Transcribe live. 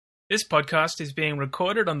This podcast is being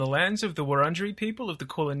recorded on the lands of the Wurundjeri people of the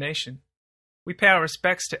Kulin Nation. We pay our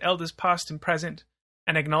respects to elders past and present,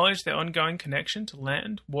 and acknowledge their ongoing connection to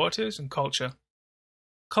land, waters, and culture.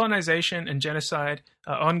 Colonization and genocide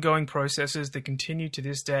are ongoing processes that continue to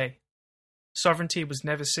this day. Sovereignty was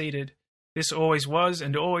never ceded. This always was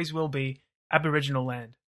and always will be Aboriginal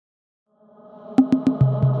land.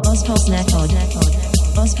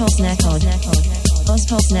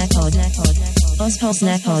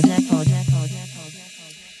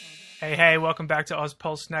 Hey, welcome back to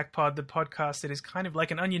Ozpol Snack Pod, the podcast that is kind of like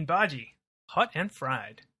an onion bhaji, hot and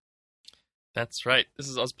fried. That's right. This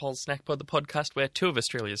is Ozpol Snack Pod, the podcast where two of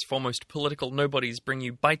Australia's foremost political nobodies bring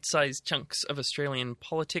you bite-sized chunks of Australian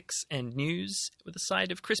politics and news with a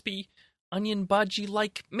side of crispy onion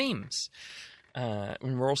bhaji-like memes.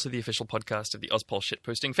 And we're also the official podcast of the Ozpol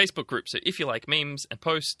shitposting Facebook group, so if you like memes and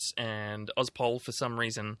posts and Ozpol for some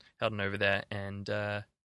reason, head on over there and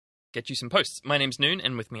get you some posts. My name's Noon,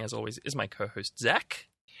 and with me as always is my co-host Zach.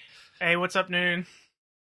 Hey, what's up, Noon?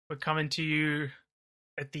 We're coming to you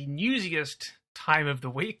at the newsiest time of the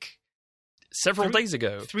week. Several days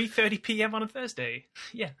ago. 3:30 p.m. on a Thursday.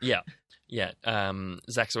 Yeah.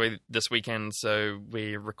 Zach's away this weekend, so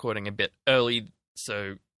we're recording a bit early,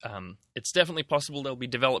 so it's definitely possible there'll be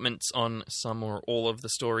developments on some or all of the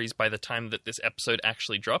stories by the time that this episode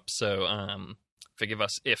actually drops, so forgive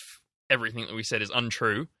us if everything that we said is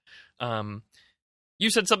untrue. You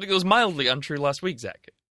said something that was mildly untrue last week, Zach.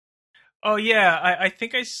 Oh, yeah. I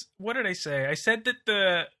think what did I say? I said that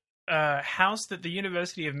the house that the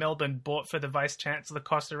University of Melbourne bought for the Vice-Chancellor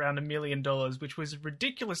cost around $1 million, which was a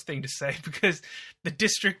ridiculous thing to say because the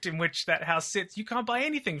district in which that house sits, you can't buy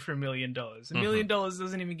anything for $1 million. $1 million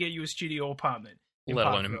doesn't even get you a studio apartment. Let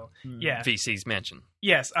alone a VC's mansion.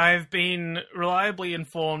 Yes, I've been reliably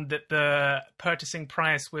informed that the purchasing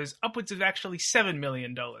price was upwards of actually $7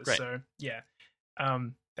 million. Right. So, yeah.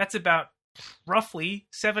 That's about roughly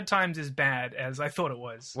 7 times as bad as I thought it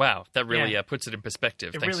was. Wow, that really puts it in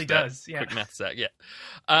perspective. It really does, yeah. Quick maths, Zach, yeah.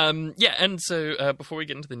 And so before we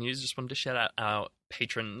get into the news, just wanted to shout out our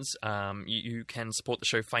patrons. You can support the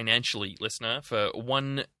show financially, listener, for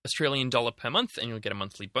 $1 Australian per month, and you'll get a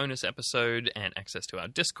monthly bonus episode and access to our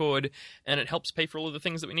Discord, and it helps pay for all of the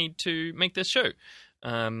things that we need to make this show.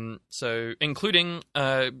 So including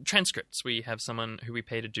transcripts. We have someone who we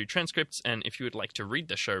pay to do transcripts, and if you would like to read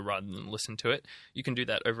the show rather than listen to it, you can do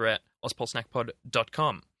that over at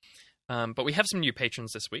ozpolsnackpod.com. But we have some new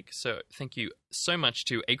patrons this week, so thank you so much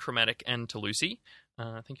to Achromatic and to Lucy.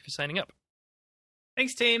 Thank you for signing up.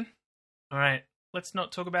 Thanks, team. All right, let's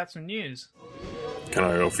not talk about some news. Can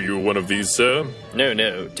I offer you one of these, sir?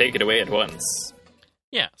 No, take it away at once.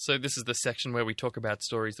 Yeah, so this is the section where we talk about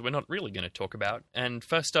stories that we're not really going to talk about, and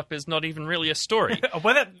first up is not even really a story.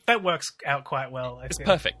 Well, that works out quite well, It's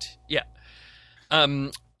perfect, yeah.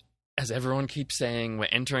 As everyone keeps saying, we're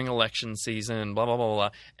entering election season, blah, blah, blah, blah,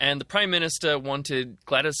 and the Prime Minister wanted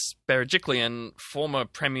Gladys Berejiklian, former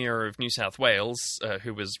Premier of New South Wales,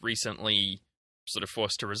 who was recently sort of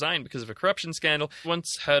forced to resign because of a corruption scandal,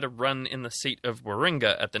 wants her to run in the seat of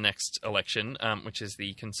Warringah at the next election, which is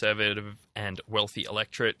the conservative and wealthy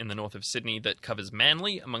electorate in the north of Sydney that covers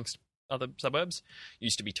Manly, amongst other suburbs.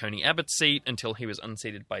 Used to be Tony Abbott's seat until he was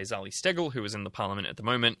unseated by Zali Steggall, who is in the parliament at the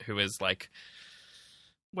moment, who is like...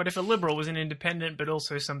 What if a Liberal was an independent, but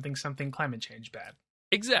also something climate change bad?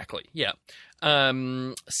 Exactly, yeah.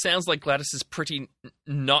 Sounds like Gladys is pretty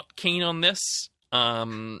not keen on this.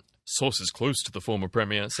 Sources close to the former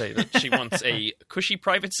Premier say that she wants a cushy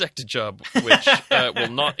private sector job, which will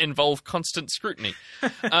not involve constant scrutiny.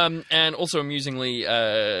 And also, amusingly,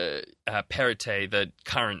 Perrottet, the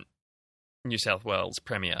current New South Wales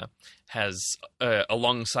Premier, has,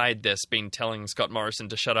 alongside this, been telling Scott Morrison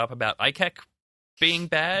to shut up about ICAC being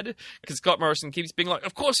bad, because Scott Morrison keeps being like,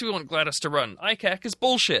 of course we want Gladys to run. ICAC is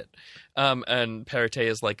bullshit. And Perrottet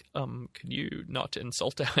is like, can you not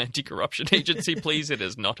insult our anti-corruption agency, please? It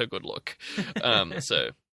is not a good look. So,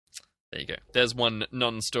 there you go. There's one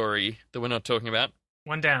non-story that we're not talking about.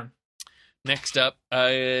 One down. Next up,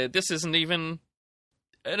 this isn't even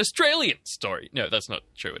an Australian story. No, that's not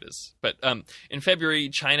true, it is. But in February,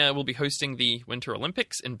 China will be hosting the Winter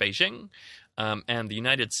Olympics in Beijing. And the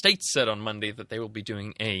United States said on Monday that they will be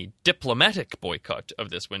doing a diplomatic boycott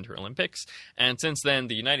of this Winter Olympics. And since then,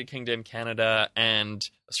 the United Kingdom, Canada, and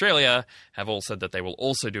Australia have all said that they will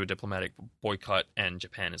also do a diplomatic boycott, and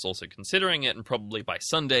Japan is also considering it, and probably by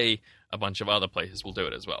Sunday, a bunch of other places will do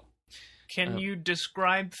it as well. Can you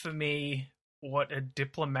describe for me what a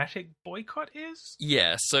diplomatic boycott is?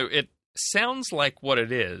 Yeah, so it sounds like what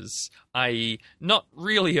it is, i.e. not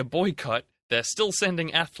really a boycott. They're still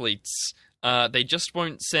sending athletes They just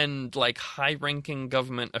won't send like high-ranking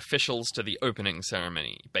government officials to the opening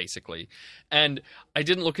ceremony, basically. And I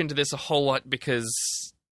didn't look into this a whole lot because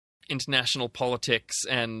international politics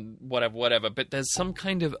and whatever, but there's some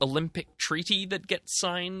kind of Olympic treaty that gets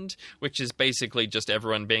signed, which is basically just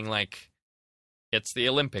everyone being like, it's the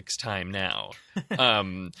Olympics time now.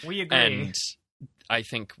 We agree. And I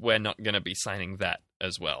think we're not going to be signing that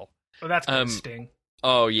as well. Well, that's going to sting.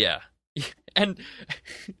 Oh, yeah. And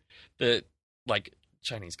the, like,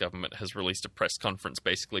 Chinese government has released a press conference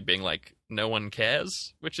basically being like, no one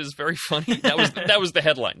cares, which is very funny. That was the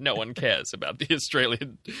headline. No one cares about the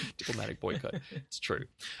Australian diplomatic boycott. It's true.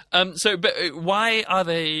 But why are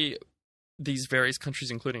these various countries,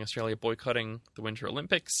 including Australia, boycotting the Winter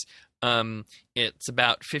Olympics? It's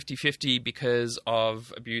about 50-50 because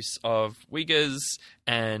of abuse of Uyghurs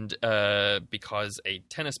and because a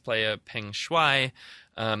tennis player, Peng Shuai,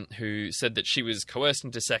 who said that she was coerced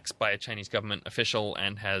into sex by a Chinese government official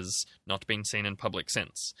and has not been seen in public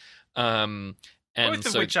since. Both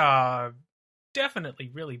of which are definitely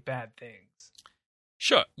really bad things.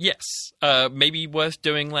 Sure, yes. Maybe worth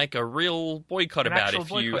doing like a real boycott about if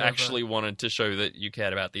you actually wanted to show that you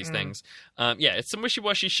cared about these things. Yeah, it's some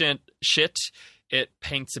wishy-washy shit. It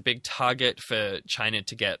paints a big target for China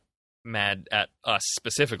to get mad at us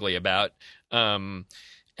specifically about, and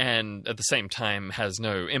at the same time has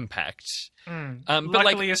no impact.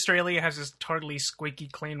 Luckily, Australia has this totally squeaky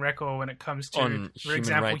clean record when it comes to, for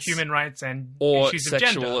example, human rights and issues of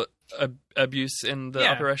gender. Or sexual abuse in the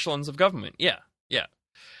upper echelons of government. Yeah.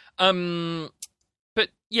 But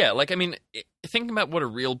yeah, like, I mean, thinking about what a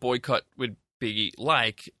real boycott would be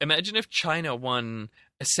like, imagine if China won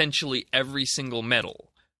essentially every single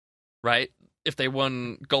medal, right? If they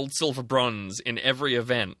won gold, silver, bronze in every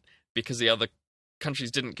event because the other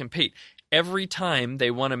countries didn't compete. Every time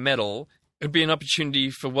they won a medal, it would be an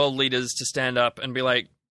opportunity for world leaders to stand up and be like,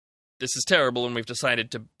 this is terrible and we've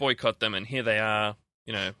decided to boycott them, and here they are,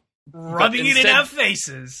 you know, rubbing it in our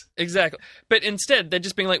faces. Exactly. But instead, they're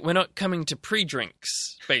just being like, we're not coming to pre-drinks,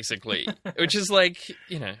 basically. Which is like,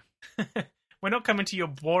 you know. We're not coming to your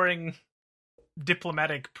boring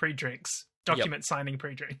diplomatic pre-drinks. Document signing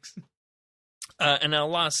pre-drinks. And our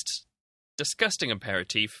last disgusting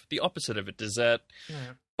aperitif, the opposite of a dessert.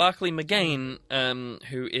 Yeah. Barclay McGain,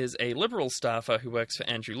 who is a Liberal staffer who works for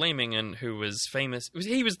Andrew Laming and who was famous.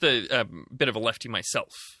 He was the bit of a lefty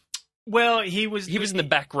myself. Well, he was in the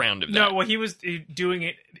background of that. No, well, he was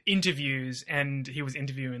doing interviews, and he was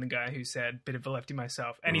interviewing the guy who said, bit of a lefty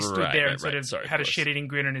myself. And he stood there and sort of had a shit-eating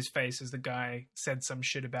grin on his face as the guy said some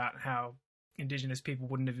shit about how Indigenous people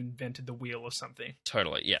wouldn't have invented the wheel or something.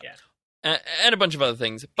 Totally, yeah. And a bunch of other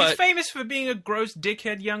things. But he's famous for being a gross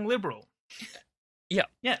dickhead young Liberal. Yeah.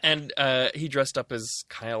 Yeah. And he dressed up as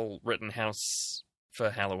Kyle Rittenhouse for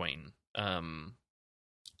Halloween. Are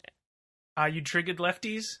you triggered,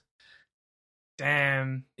 lefties?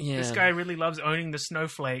 Damn. Yeah. This guy really loves owning the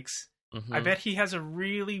snowflakes. Mm-hmm. I bet he has a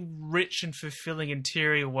really rich and fulfilling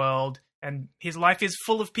interior world, and his life is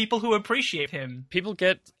full of people who appreciate him. People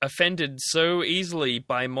get offended so easily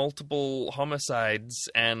by multiple homicides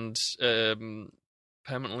and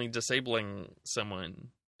permanently disabling someone.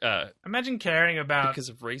 Imagine caring about because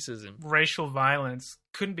of racism. Racial violence.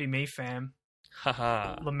 Couldn't be me, fam.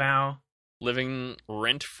 Haha. Lamau. Living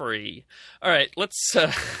rent-free. All right, let's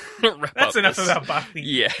wrap up. That's enough about Barclay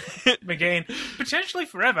McGain. Potentially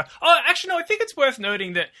forever. Oh, actually, no, I think it's worth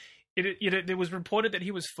noting that it was reported that he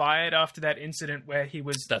was fired after that incident where he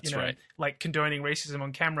was, like, condoning racism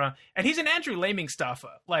on camera. And he's an Andrew Laming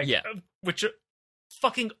staffer. Which,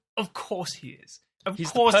 fucking, of course he is.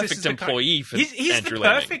 He's the perfect employee for he's Andrew the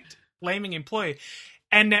perfect Laming employee.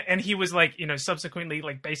 And he was, like, subsequently,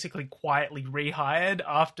 like, basically quietly rehired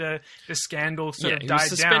after the scandal sort of died down. He was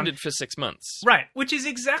suspended for 6 months. Right, which is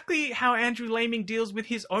exactly how Andrew Laming deals with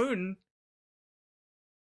his own...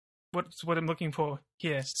 What's what I'm looking for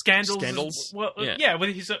here? Scandals? Well, yeah.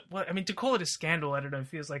 With his, I mean, to call it a scandal, I don't know,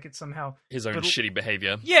 feels like it's somehow... His own shitty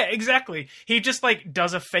behavior. Yeah, exactly. He just, like,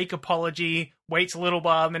 does a fake apology, waits a little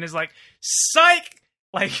while, and then is like, psych!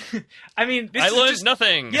 Like, I mean, I learned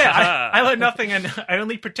nothing. Yeah, I learned nothing, and I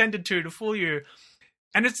only pretended to fool you.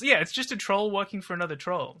 And it's just a troll working for another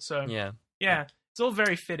troll. So yeah, it's all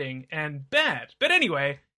very fitting and bad. But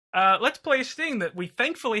anyway, let's play a thing that we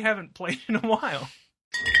thankfully haven't played in a while.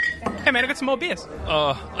 Hey man, I got some more beers.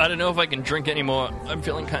 Oh, I don't know if I can drink anymore. I'm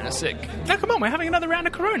feeling kind of sick. No, come on, we're having another round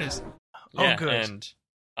of Coronas. Yeah, oh, good.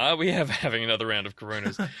 And we have having another round of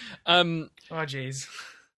Coronas. Oh, jeez.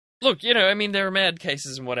 Look, I mean, there are mad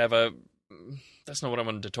cases and whatever. That's not what I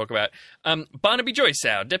wanted to talk about. Barnaby Joyce,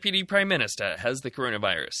 our Deputy Prime Minister, has the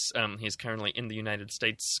coronavirus. He's currently in the United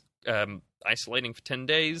States isolating for 10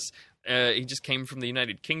 days. He just came from the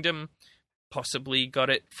United Kingdom. Possibly got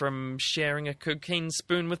it from sharing a cocaine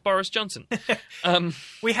spoon with Boris Johnson.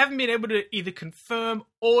 We haven't been able to either confirm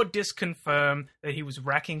or disconfirm that he was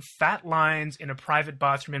racking fat lines in a private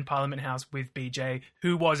bathroom in Parliament House with BJ,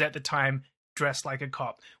 who was at the time dressed like a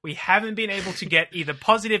cop. We haven't been able to get either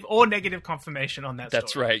positive or negative confirmation on that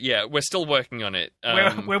That's story. right, yeah. We're still working on it.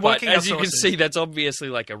 We're working but our as you can sources. see, that's obviously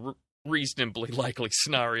like a reasonably likely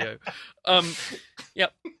scenario.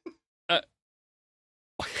 Yep.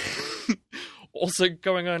 Also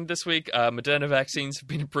going on this week, Moderna vaccines have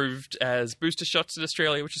been approved as booster shots in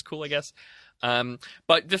Australia, which is cool, I guess.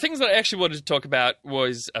 But the things that I actually wanted to talk about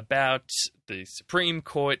was about the Supreme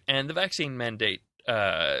Court and the vaccine mandate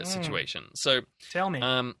situation. So, Tell me.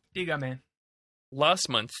 You go, man. last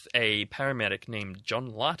month, a paramedic named John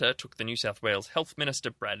Latta took the New South Wales Health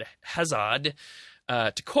Minister, Brad Hazzard,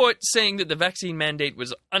 to court, saying that the vaccine mandate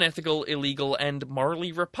was unethical, illegal, and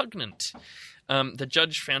morally repugnant. The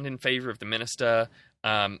judge found in favour of the minister,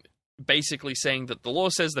 basically saying that the law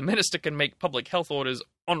says the minister can make public health orders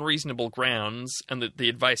on reasonable grounds, and that the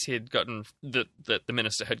advice he had gotten, that the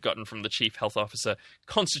minister had gotten from the chief health officer,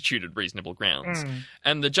 constituted reasonable grounds.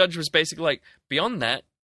 And the judge was basically like, beyond that,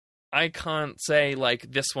 I can't say,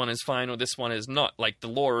 like, this one is fine or this one is not. Like, the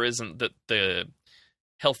law isn't that the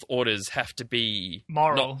health orders have to be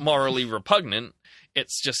not morally repugnant.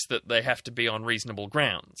 It's just that they have to be on reasonable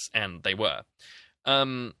grounds, and they were.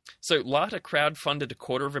 So Latta crowdfunded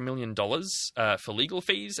 $250,000 for legal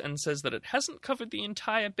fees and says that it hasn't covered the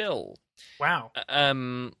entire bill. Wow.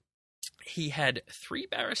 He had 3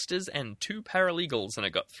 barristers and 2 paralegals, and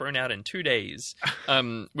it got thrown out in 2 days.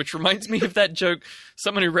 Which reminds me of that joke,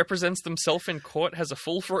 someone who represents themselves in court has a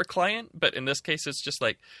fool for a client, but in this case it's just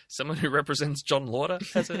like someone who represents John Lauder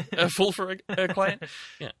has a fool for a client.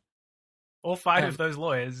 Yeah. All 5 of those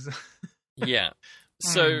lawyers. Yeah.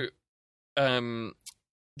 So,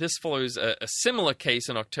 this follows a similar case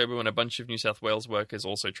in October when a bunch of New South Wales workers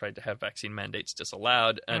also tried to have vaccine mandates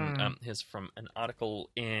disallowed. And here's from an article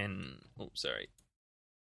in... an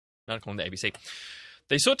article in the ABC.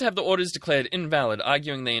 They sought to have the orders declared invalid,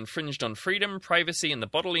 arguing they infringed on freedom, privacy, and the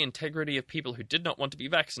bodily integrity of people who did not want to be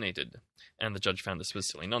vaccinated. And the judge found this was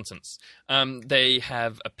silly nonsense. They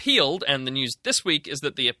have appealed, and the news this week is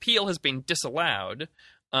that the appeal has been disallowed.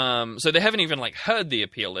 So they haven't even, like, heard the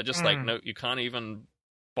appeal. They're just like, no, you can't even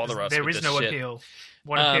bother us There with is this no shit. appeal.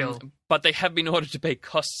 What appeal? But they have been ordered to pay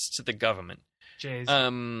costs to the government.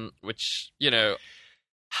 Jeez. Which, you know...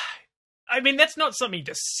 I mean, that's not something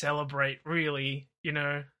to celebrate, really, you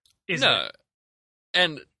know, is it?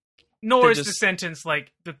 And nor is the sentence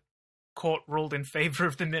like the court ruled in favor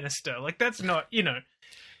of the minister. Like, that's not, you know.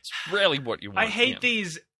 It's rarely what you want. I hate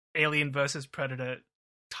these Alien versus Predator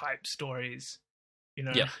type stories, you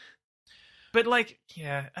know. Yeah. But, like,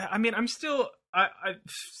 yeah, I mean, I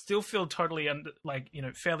still feel totally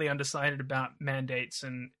fairly undecided about mandates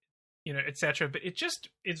and, you know, etc. But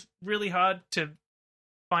it's really hard to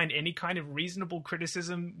find any kind of reasonable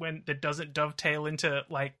criticism when that doesn't dovetail into,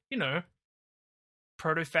 like, you know,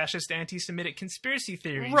 proto-fascist anti-Semitic conspiracy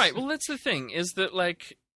theories. Right. Well, that's the thing, is that,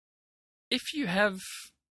 like, if you have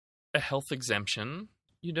a health exemption,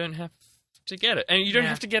 you don't have to get it. And you don't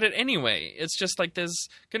have to get it anyway. It's just like there's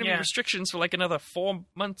going to be restrictions for like another 4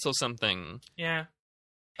 months or something. Yeah.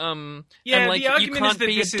 And the like, you argument can't is that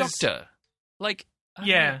be a this doctor. Like, I don't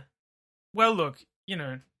yeah. know. Well, look, you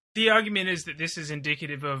know, the argument is that this is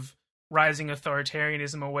indicative of rising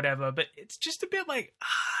authoritarianism or whatever, but it's just a bit like,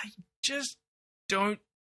 I just don't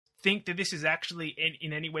think that this is actually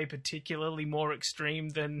in any way particularly more extreme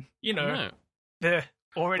than, you know, the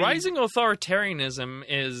already... Rising authoritarianism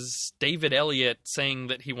is David Elliott saying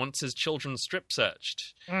that he wants his children strip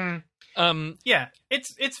searched. Yeah,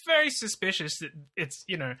 it's very suspicious that it's,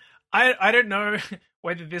 you know, I don't know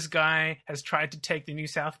whether this guy has tried to take the New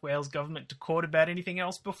South Wales government to court about anything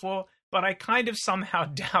else before, but I kind of somehow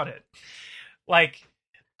doubt it. Like,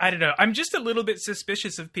 I don't know. I'm just a little bit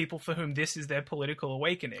suspicious of people for whom this is their political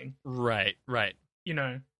awakening. Right. You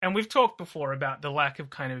know, and we've talked before about the lack of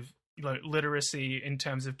kind of, you know, literacy in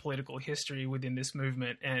terms of political history within this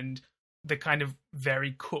movement and the kind of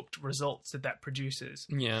very cooked results that produces.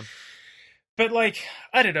 Yeah. But, like,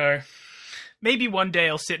 I don't know. Maybe one day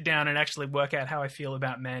I'll sit down and actually work out how I feel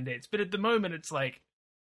about mandates. But at the moment, it's like...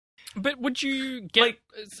 But would you get... Like,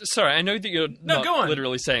 sorry, I know that you're not go on.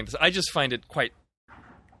 literally saying this. I just find it quite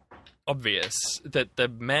obvious that the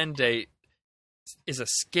mandate is a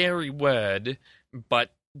scary word,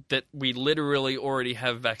 but that we literally already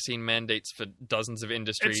have vaccine mandates for dozens of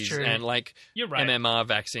industries, true. and like You're right. MMR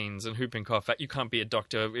vaccines and whooping cough. You can't be a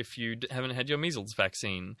doctor if you haven't had your measles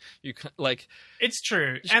vaccine. You can't, like, It's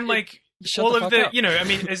true. And like shut all the of fuck the, up. you know, I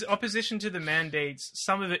mean, as opposition to the mandates,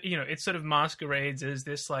 some of it, you know, it sort of masquerades as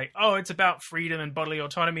this like, oh, it's about freedom and bodily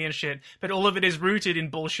autonomy and shit, but all of it is rooted in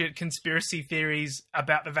bullshit conspiracy theories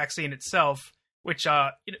about the vaccine itself, which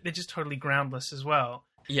are, you know, they're just totally groundless as well.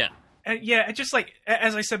 yeah. And yeah, it just like,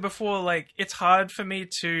 as I said before, like, it's hard for me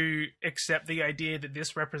to accept the idea that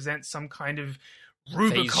this represents some kind of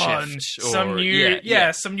Rubicon, shift some or- new, yeah.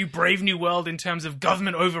 some new brave new world in terms of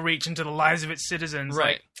government overreach into the lives of its citizens.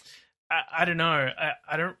 Right. Like, I don't know.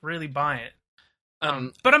 I don't really buy it.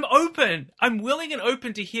 But But I'm open. I'm willing and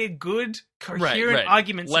open to hear good, coherent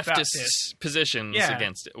arguments about leftist this. positions Yeah.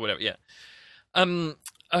 against it, whatever. Yeah.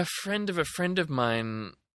 A friend of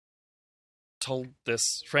mine told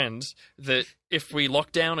this friend that if we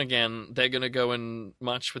lock down again, they're going to go and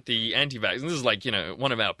march with the anti-vax. And this is like, you know,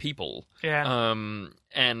 one of our people. Yeah.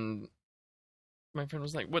 And my friend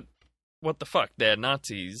was like, what the fuck? They're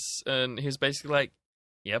Nazis. And he was basically like,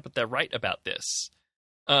 yeah, but they're right about this.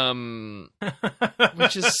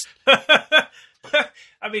 Which is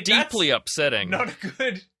I mean, deeply upsetting. not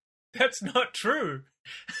good. That's not true.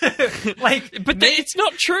 Like, But it's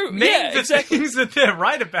not true. name Yeah, the exactly. things that they're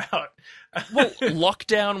right about. Well,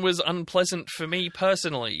 lockdown was unpleasant for me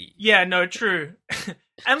personally. Yeah, no, true.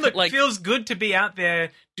 And look, Like- feels good to be out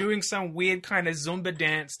there doing some weird kind of Zumba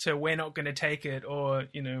dance to "We're Not Gonna Take It" or,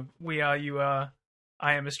 you know, "We Are, You Are,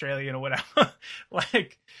 I Am Australian" or whatever.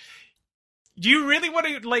 Like, do you really want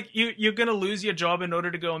to, like, you're gonna lose your job in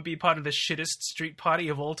order to go and be part of the shittest street party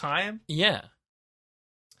of all time? Yeah.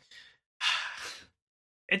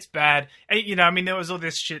 It's bad. And, you know, I mean, there was all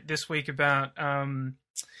this shit this week about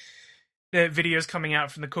the videos coming out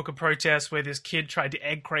from the Cooker protest where this kid tried to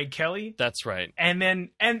egg Craig Kelly. That's right. And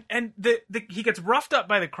then the he gets roughed up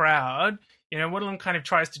by the crowd. You know, one of them kind of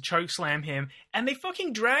tries to choke slam him, and they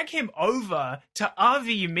fucking drag him over to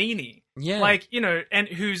Avi Yamini. Yeah. Like, you know, and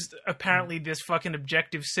who's apparently this fucking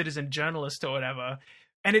objective citizen journalist or whatever.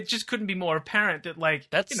 And it just couldn't be more apparent that, like,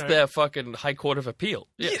 That's you know, their fucking High Court of Appeal.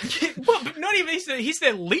 Yeah. well, but not even he's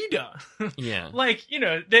their leader. Yeah. Like, you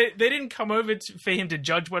know, they didn't come over for him to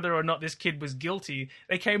judge whether or not this kid was guilty.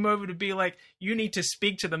 They came over to be like, you need to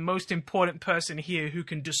speak to the most important person here who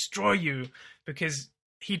can destroy you because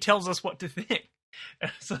he tells us what to think.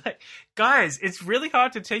 And it's like, guys, it's really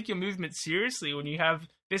hard to take your movement seriously when you have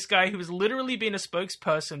this guy who has literally been a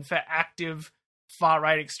spokesperson for active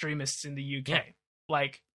far-right extremists in the UK. Yeah.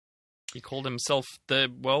 Like, He called himself the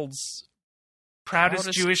world's proudest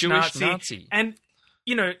Jewish Nazi. Nazi. And,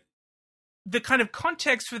 you know, the kind of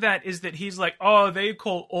context for that is that he's like, oh, they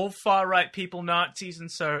call all far-right people Nazis, and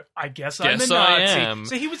so I guess I'm a Guess Nazi. I am.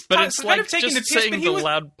 So he was But kind it's of like taking just the piss, saying but he the was...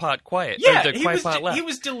 loud part quiet. Yeah, or the quiet part loud. he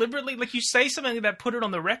was deliberately, like, you say something like that, put it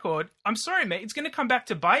on the record, I'm sorry, mate, it's going to come back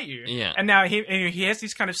to bite you. Yeah. And now he has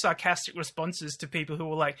these kind of sarcastic responses to people who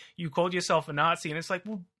were like, you called yourself a Nazi, and it's like,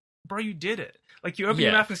 well, bro, you did it. Like, you opened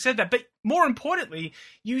your Yeah. mouth and said that. But more importantly,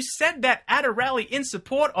 you said that at a rally in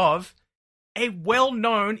support of a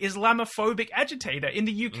well-known Islamophobic agitator in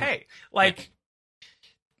the UK. Like,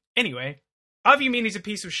 anyway, Avi Yamini's a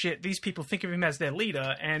piece of shit. These people think of him as their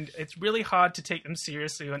leader, and it's really hard to take them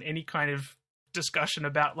seriously on any kind of discussion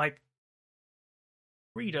about, like,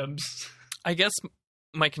 freedoms. I guess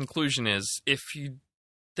my conclusion is if you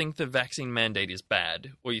think the vaccine mandate is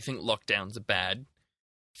bad or you think lockdowns are bad,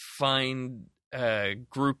 find a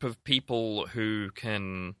group of people who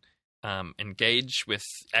can engage with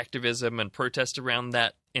activism and protest around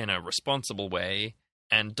that in a responsible way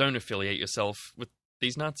and don't affiliate yourself with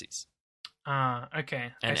these Nazis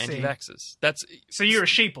Okay. and I see. anti-vaxxers. That's So you're a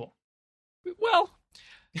sheeple. well,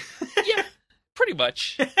 yeah, pretty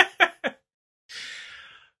much.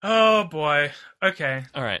 Oh, boy. Okay.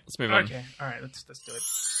 All right, let's move on. Okay. All right. Let's do it.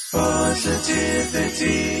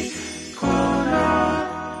 Positivity Corner.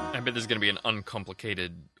 I bet there's going to be an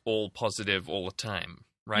uncomplicated, all positive all the time,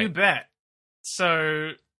 right? You bet.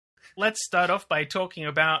 So let's start off by talking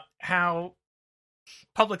about how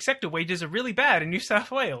public sector wages are really bad in New South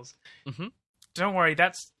Wales. Mm-hmm. Don't worry,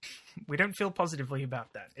 we don't feel positively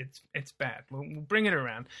about that. It's bad. We'll bring it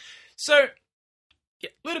around. So, a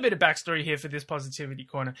little bit of backstory here for this Positivity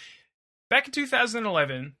Corner. Back in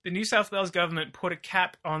 2011, the New South Wales government put a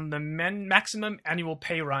cap on the maximum annual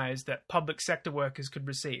pay rise that public sector workers could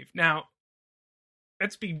receive. Now,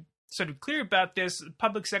 let's be sort of clear about this.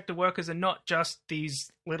 Public sector workers are not just these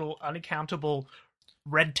little unaccountable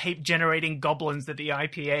red tape generating goblins that the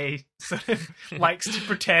IPA sort of likes to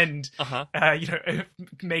pretend,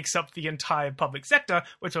 makes up the entire public sector.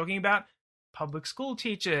 We're talking about public school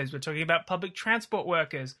teachers. We're talking about public transport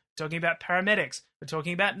workers. We're talking about paramedics. We're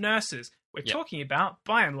talking about nurses. We're talking about,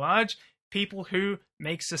 by and large, people who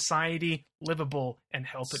make society livable and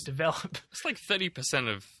help it develop. It's like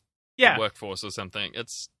 30% of the workforce or something.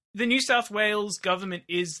 It's the New South Wales government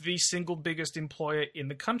is the single biggest employer in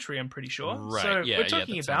the country, I'm pretty sure. Right. So we're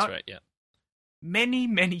talking about right. many,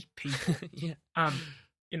 many people.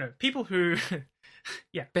 People who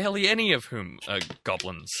barely any of whom are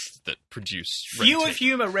goblins that produce few of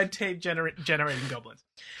whom are red tape generating goblins.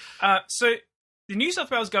 So the New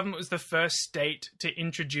South Wales government was the first state to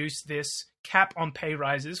introduce this cap on pay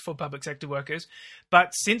rises for public sector workers.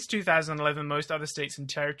 But since 2011, most other states and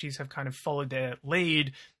territories have kind of followed their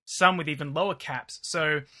lead, some with even lower caps.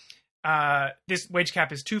 So this wage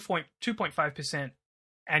cap is 2.5%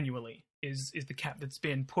 annually is the cap that's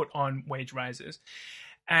been put on wage rises.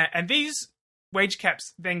 And these wage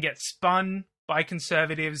caps then get spun by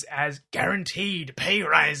conservatives as guaranteed pay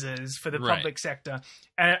rises for the public sector.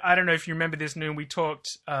 And I don't know if you remember this, Noon, we talked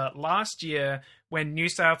last year when the New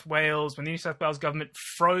South Wales government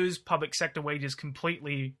froze public sector wages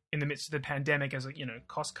completely in the midst of the pandemic as a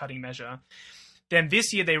cost-cutting measure. Then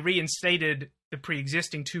this year they reinstated the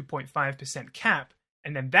pre-existing 2.5% cap,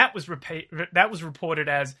 and then that was reported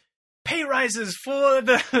as pay rises for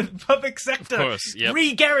the public sector, of course,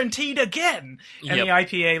 re-guaranteed again. And the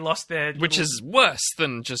IPA lost their... Which is worse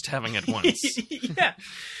than just having it once. Yeah,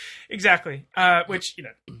 exactly. Which,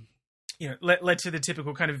 led to the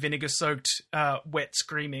typical kind of vinegar-soaked wet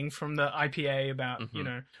screaming from the IPA about,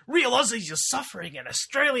 real Aussies are suffering and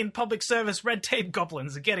Australian public service red tape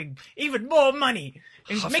goblins are getting even more money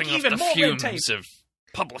and Huffing making off even the more red tape. fumes of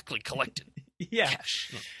publicly collected cash.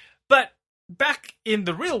 Yeah. But back in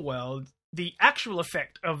the real world, the actual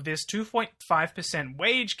effect of this 2.5%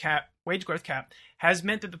 wage growth cap, has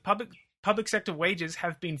meant that the public sector wages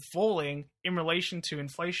have been falling in relation to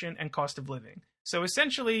inflation and cost of living. So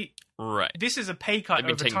essentially, this is a pay cut over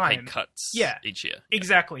time. They've been taking pay cuts each year.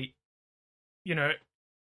 Exactly.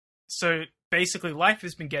 So basically life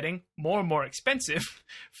has been getting more and more expensive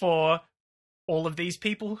for all of these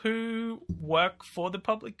people who work for the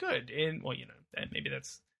public good. Maybe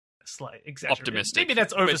that's slight exaggeration. Optimistic. Maybe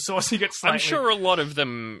that's oversourcing it slightly. I'm sure a lot of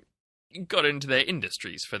them got into their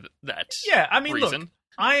industries for that reason. Look,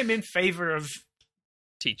 I am in favor of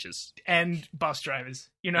teachers and bus drivers.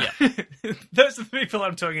 Those are the people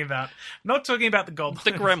I'm talking about. I'm not talking about the goblins.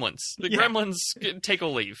 The gremlins. The gremlins take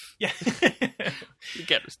or leave. Yeah. You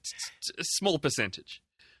get a small percentage.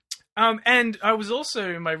 And I was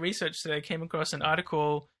also, in my research today, came across an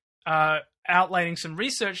article outlining some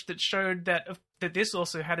research that showed that this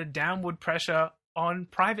also had a downward pressure on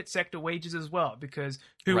private sector wages as well, because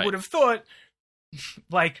who would have thought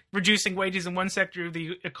reducing wages in one sector of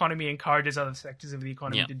the economy encourages other sectors of the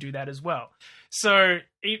economy to do that as well. So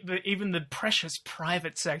even the precious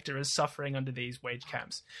private sector is suffering under these wage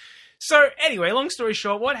caps. So anyway, long story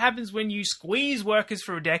short, what happens when you squeeze workers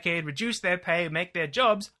for a decade, reduce their pay, make their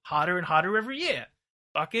jobs harder and harder every year?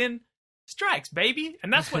 Fucking strikes, baby.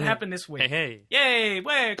 And that's what happened this week. Hey. Yay.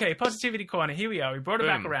 Okay, Positivity Corner. Here we are. We brought it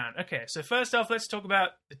back around. Okay, so first off, let's talk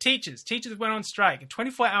about the teachers. Teachers went on strike. A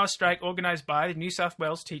 24-hour strike organised by the New South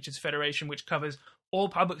Wales Teachers Federation, which covers all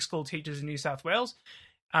public school teachers in New South Wales.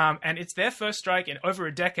 And it's their first strike in over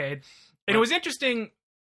a decade. And it was interesting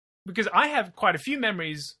because I have quite a few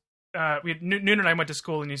memories. Noon and I went to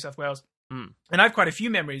school in New South Wales. And I have quite a few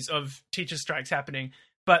memories of teacher strikes happening.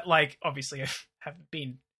 But, obviously I haven't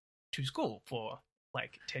been to school for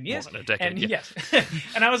 10 years. More than a decade, and yes.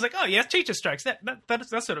 And I was like, oh yes, teacher strikes. That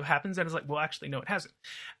sort of happens. And it's like, well, actually, no, it hasn't.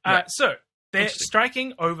 So they're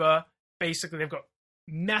striking over, basically, they've got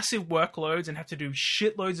massive workloads and have to do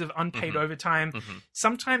shitloads of unpaid overtime.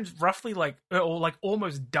 Sometimes roughly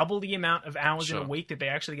almost double the amount of hours in a week that they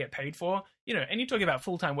actually get paid for. And you're talking about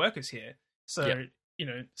full-time workers here. So,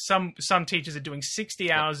 some teachers are doing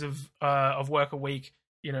 60 hours of work a week,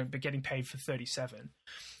 but getting paid for 37.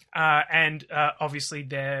 And obviously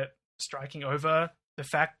they're striking over the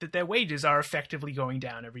fact that their wages are effectively going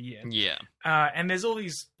down every year. Yeah. And there's all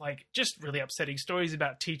these just really upsetting stories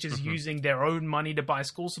about teachers using their own money to buy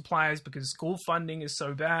school supplies because school funding is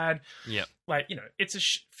so bad. Yeah. It's a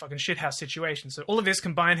fucking shithouse situation. So all of this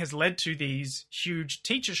combined has led to these huge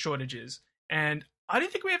teacher shortages. And I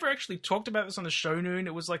don't think we ever actually talked about this on the show, Noon.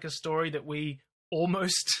 It was a story that we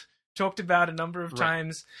almost talked about a number of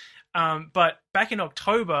times. But back in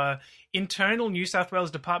October, internal New South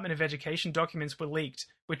Wales Department of Education documents were leaked,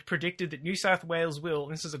 which predicted that New South Wales will,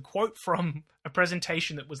 and this is a quote from a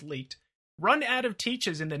presentation that was leaked, run out of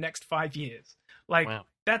teachers in the next 5 years. Like, Wow.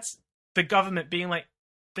 that's the government being like,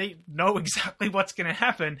 they know exactly what's going to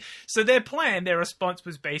happen. So their plan, their response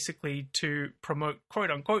was basically to promote, quote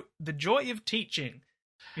unquote, the joy of teaching.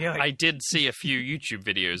 Yeah, like, I did see a few YouTube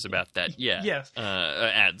videos about that. Yeah. Yes.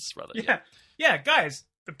 Ads, rather. yeah, guys,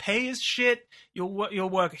 the pay is shit. You'll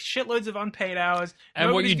work shitloads of unpaid hours.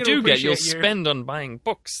 And what Nobody's you gonna do get, you'll appreciate you. spend on buying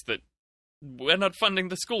books that we're not funding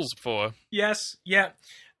the schools for. Yes, yeah.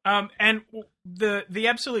 And the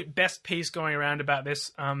absolute best piece going around about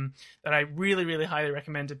this that I really, really highly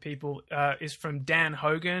recommend to people is from Dan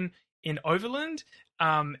Hogan in Overland.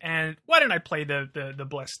 And why don't I play the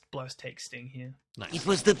blessed take sting here? Nice. It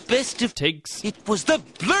was the best of Takes. It was the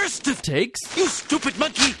blurst of Takes. You stupid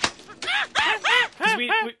monkey! 'Cause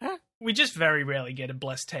we just very rarely get a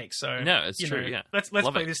blessed take, so No, it's you true, know, yeah. Let's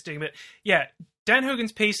Love play it. this sting. But yeah, Dan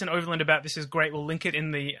Hogan's piece in Overland about this is great. We'll link it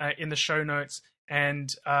in the show notes,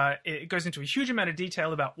 and it goes into a huge amount of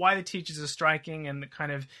detail about why the teachers are striking and the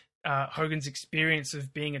kind of Hogan's experience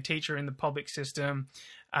of being a teacher in the public system,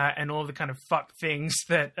 and all the kind of fuck things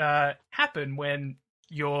that happen when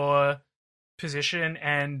your position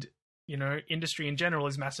and industry in general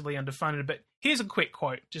is massively underfunded. But here's a quick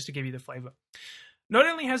quote just to give you the flavor. Not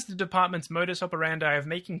only has the department's modus operandi of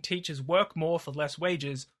making teachers work more for less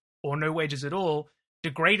wages, or no wages at all,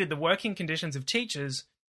 degraded the working conditions of teachers,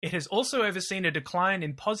 it has also overseen a decline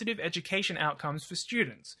in positive education outcomes for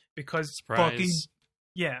students. Because Surprise.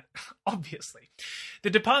 yeah, obviously. The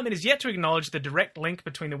department is yet to acknowledge the direct link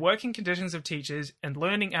between the working conditions of teachers and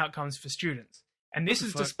learning outcomes for students. And this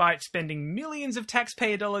is despite spending millions of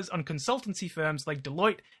taxpayer dollars on consultancy firms like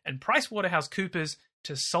Deloitte and PricewaterhouseCoopers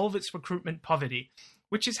to solve its recruitment poverty.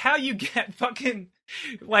 Which is how you get fucking,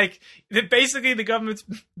 like, basically the government's,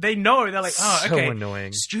 they know, they're like, oh, So okay,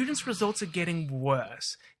 annoying. students' results are getting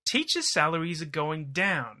worse. Teachers' salaries are going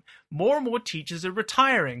down. More and more teachers are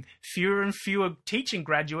retiring. Fewer and fewer teaching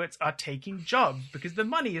graduates are taking jobs because the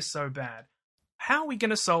money is so bad. How are we going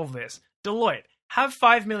to solve this? Deloitte, have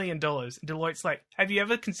 $5 million. Deloitte's like, have you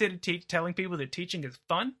ever considered telling people that teaching is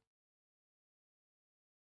fun?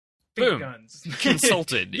 Big Boom. guns.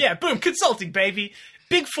 Consulted. Yeah, boom, consulting, baby.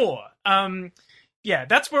 Big Four. Yeah,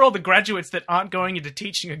 that's where all the graduates that aren't going into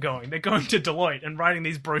teaching are going. They're going to Deloitte and writing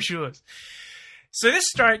these brochures. So this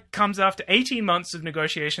strike comes after 18 months of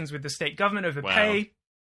negotiations with the state government over Wow. pay.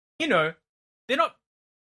 You know, they're not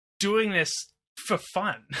doing this for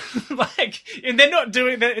fun. Like, and they're not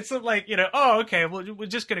doing that. It's not like, oh, okay, well, we're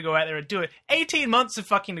just going to go out there and do it. 18 months of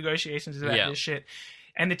fucking negotiations about this shit.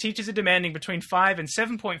 And the teachers are demanding between 5 and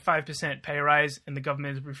 7.5% pay rise, and the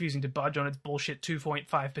government is refusing to budge on its bullshit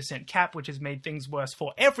 2.5% cap, which has made things worse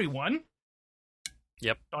for everyone.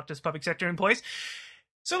 Yep. Not just public sector employees.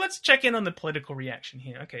 So let's check in on the political reaction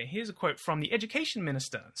here. Okay, here's a quote from the education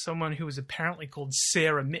minister, someone who was apparently called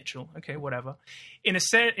Sarah Mitchell. Okay, whatever. In a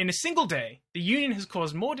single day, the union has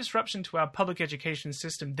caused more disruption to our public education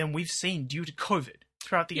system than we've seen due to COVID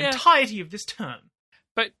throughout the entirety of this term.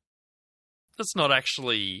 But that's not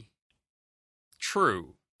actually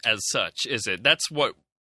true as such, is it? That's what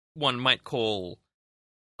one might call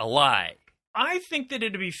a lie. I think that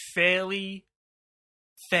it'd be fairly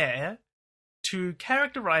fair to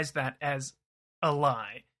characterize that as a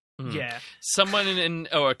lie. Mm. Yeah. Someone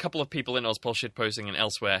or a couple of people in Ozpol shitposting and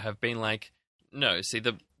elsewhere have been like, no, see,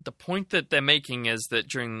 the point that they're making is that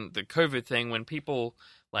during the COVID thing, when people,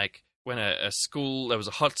 like, when a school, there was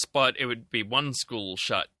a hotspot, it would be one school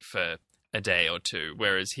shut for a day or two,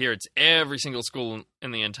 whereas here it's every single school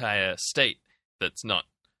in the entire state that's not.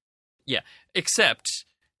 Yeah, except,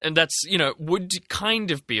 and that's, would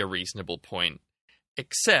kind of be a reasonable point,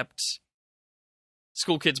 except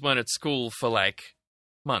school kids weren't at school for, like,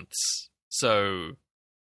 months. So,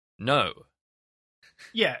 no.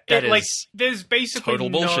 Yeah, That like is there's basically total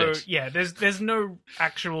bullshit. there's no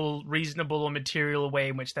actual reasonable or material way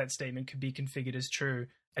in which that statement could be configured as true,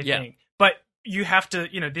 I think. But you have to,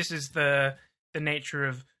 this is the nature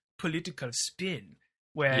of political spin,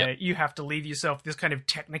 where you have to leave yourself this kind of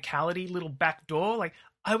technicality little back door. Like,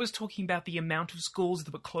 I was talking about the amount of schools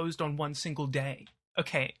that were closed on one single day.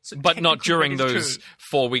 Okay, so but not technically during that is those true.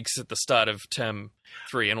 4 weeks at the start of term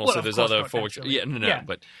 3, and also Well, of there's course other not, 4 weeks. naturally. Yeah, no, Yeah.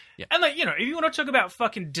 but yeah. And like, if you want to talk about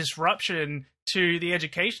fucking disruption to the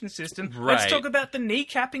education system, Right. let's talk about the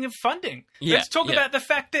kneecapping of funding. Yeah, Let's talk yeah. about the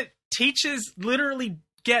fact that teachers literally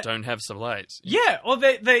get Don't have supplies. or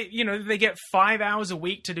they get 5 hours a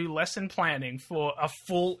week to do lesson planning for a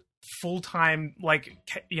full full-time, like,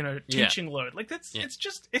 Yeah. teaching load. Like, Yeah. it's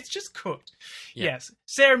just cooked. Yeah. Yes.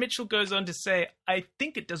 Sarah Mitchell goes on to say, I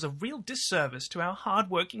think it does a real disservice to our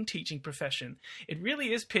hard-working teaching profession. It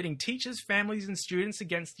really is pitting teachers, families, and students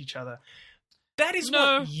against each other. That is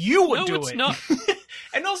what you were doing. it's not.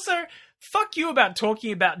 And also, fuck you about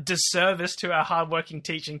talking about disservice to our hardworking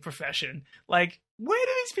teaching profession. Like, where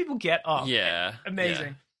do these people get off? Yeah.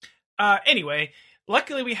 Amazing. Anyway,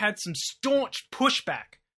 luckily we had some staunch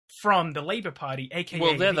pushback from the Labour Party, aka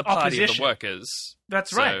Well, they're the party opposition. of the workers.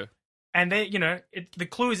 That's so- right. And they, the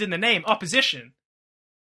clue is in the name, opposition.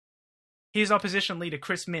 Here's opposition leader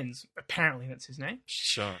Chris Minns. Apparently that's his name.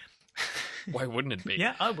 Sure. Why wouldn't it be?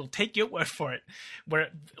 Yeah, I will take your word for it.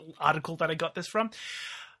 Article that I got this from.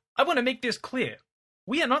 I want to make this clear.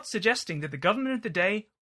 We are not suggesting that the government of the day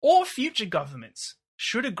or future governments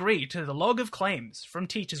should agree to the log of claims from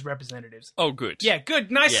teachers' representatives. Oh, good. Yeah, good.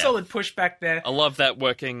 Nice, Yeah. solid pushback there. I love that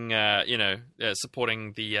working,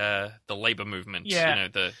 supporting the Labour movement. Yeah.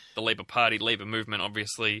 The Labour Party, Labour movement,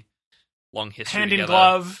 obviously, long history Hand in together.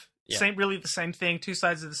 glove. Yeah. Really the same thing. Two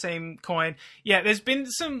sides of the same coin. Yeah, there's been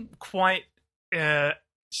some quite,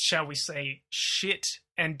 shall we say, shit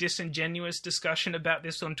and disingenuous discussion about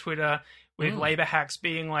this on Twitter, with Labour hacks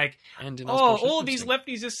being like, And in all of these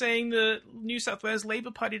lefties are saying the New South Wales Labour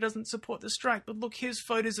Party doesn't support the strike, but look, here's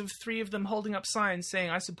photos of 3 of them holding up signs saying,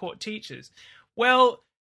 I support teachers. Well,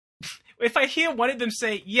 if I hear one of them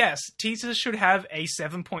say, yes, teachers should have a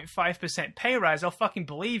 7.5% pay rise, I'll fucking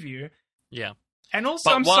believe you. Yeah. And also,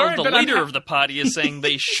 But I'm while sorry, the but leader of the party is saying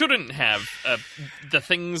they shouldn't have the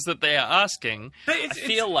things that they are asking, But I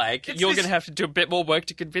feel like it's you're this- going to have to do a bit more work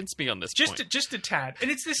to convince me on this point. just a tad.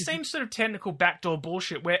 And it's the same sort of technical backdoor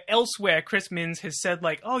bullshit where elsewhere Chris Minns has said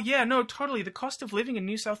like, oh yeah, no, totally, the cost of living in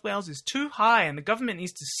New South Wales is too high and the government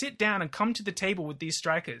needs to sit down and come to the table with these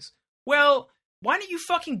strikers. Well, why don't you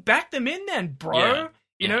fucking back them in then, bro? Yeah.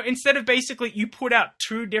 You know, instead of basically you put out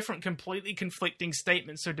 2 different completely conflicting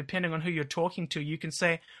statements, so depending on who you're talking to, you can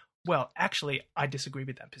say, well, actually, I disagree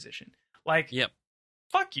with that position. Like, Yep.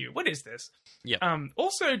 fuck you. What is this? Yep.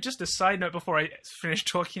 Also, just a side note before I finish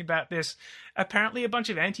talking about this, apparently a bunch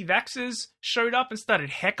of anti-vaxxers showed up and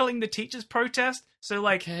started heckling the teachers' protest. So,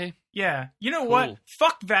 like, Okay. yeah, you know Cool. what?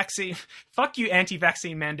 Fuck vaccine. Fuck you,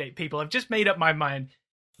 anti-vaccine mandate people. I've just made up my mind.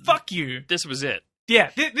 Fuck you. This was it.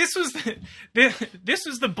 Yeah, this was this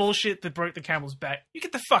was the bullshit that broke the camel's back. You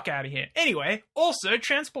get the fuck out of here. Anyway, also,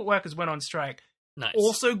 transport workers went on strike. Nice.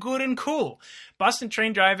 Also good and cool. Bus and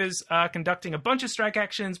train drivers are conducting a bunch of strike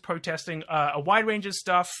actions, protesting a wide range of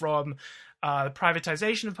stuff from the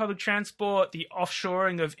privatization of public transport, the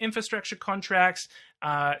offshoring of infrastructure contracts,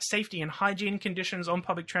 safety and hygiene conditions on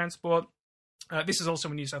public transport. This is also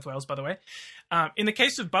in New South Wales, by the way. In the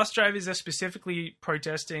case of bus drivers, they're specifically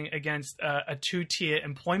protesting against a 2-tier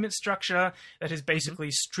employment structure that has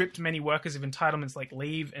basically stripped many workers of entitlements like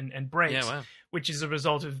leave and breaks, Yeah, wow. which is a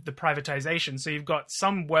result of the privatization. So you've got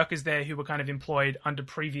some workers there who were kind of employed under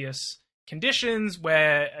previous conditions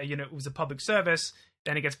where, it was a public service,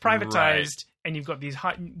 then it gets privatized, Right. and you've got these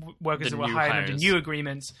workers The that were new hired under hires. new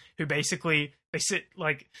agreements who basically they sit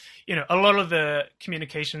like a lot of the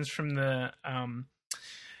communications from the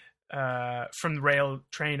rail,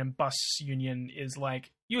 train, and bus union is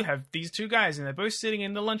like, you have these 2 guys and they're both sitting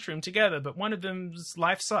in the lunchroom together, but one of them's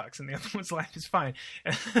life sucks and the other one's life is fine.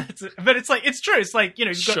 But it's like, it's true. It's like, you've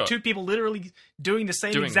got Sure. 2 people literally doing the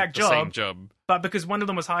same Doing exact the job, same job. but because one of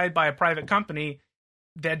them was hired by a private company,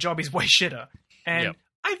 their job is way shitter. And Yep.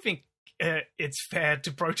 I think it's fair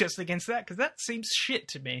to protest against that because that seems shit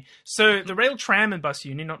to me. So the Rail Tram and Bus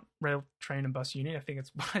Union, not Rail Train and Bus Union, I think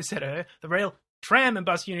it's what I said earlier, the Rail Tram and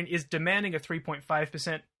Bus Union is demanding a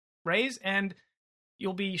 3.5% raise, and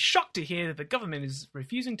you'll be shocked to hear that the government is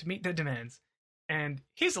refusing to meet their demands. And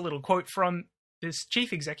here's a little quote from this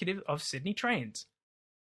chief executive of Sydney Trains.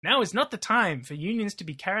 Now is not the time for unions to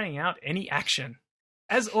be carrying out any action.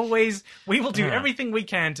 As always, we will do everything we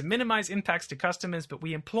can to minimize impacts to customers, but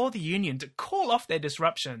we implore the union to call off their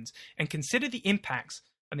disruptions and consider the impacts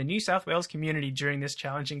on the New South Wales community during this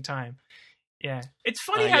challenging time. Yeah. It's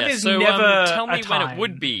funny how there's so, never tell me a when time. it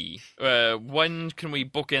would be. When can we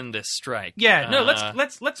bookend this strike? Yeah, no,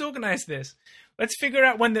 let's organize this. Let's figure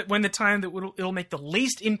out when the time that it'll make the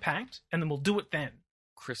least impact, and then we'll do it then.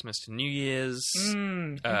 Christmas to New Year's.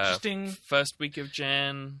 Interesting. First week of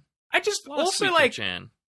Jan. I just Last also week like, of Jan.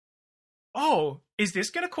 oh, is this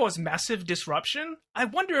going to cause massive disruption? I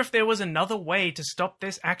wonder if there was another way to stop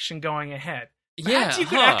this action going ahead. Perhaps you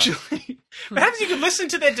could perhaps you could listen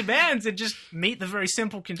to their demands and just meet the very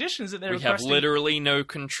simple conditions that they're We have requesting. literally no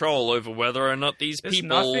control over whether or not these There's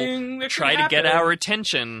people nothing that try can to get happen. our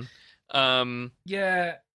attention.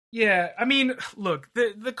 Yeah, Yeah, I mean, look,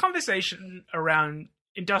 the conversation around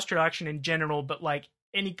industrial action in general, but like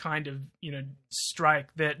any kind of,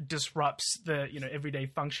 strike that disrupts the, everyday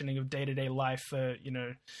functioning of day-to-day life for,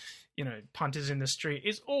 punters in the street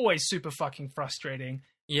is always super fucking frustrating.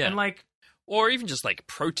 Yeah. And like, or even just like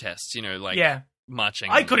protests, like yeah, marching.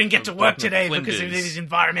 I couldn't get to work Government today because of Flinders. these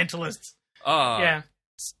environmentalists. Yeah.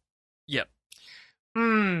 Yeah. Yep.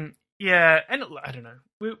 Yeah, and I don't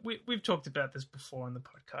know. We've talked about this before on the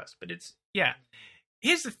podcast, but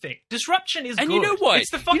here's the thing: disruption is And good. you know what? It's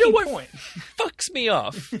the You fucking know what point. Fucks me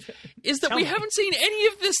off is that Tell we me. haven't seen any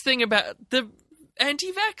of this thing about the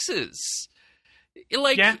anti-vaxxers.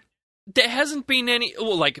 Like, Yeah. there hasn't been any,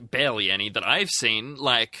 well, like, barely any that I've seen.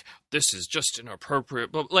 Like, this is just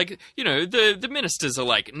inappropriate. But, like, the ministers are,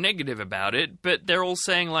 like, negative about it, but they're all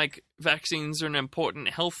saying, like, vaccines are an important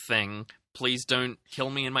health thing. Please don't kill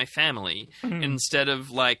me and my family. Instead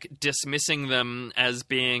of, like, dismissing them as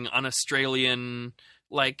being un-Australian,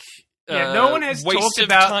 like... Yeah, no one has waste talked of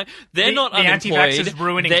about time. They're not the unemployed. anti-vaxxers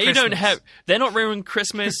ruining they Christmas. don't have. They're not ruining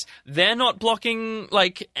Christmas. They're not blocking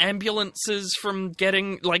like ambulances from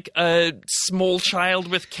getting like a small child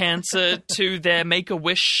with cancer to their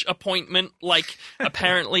Make-A-Wish appointment. Like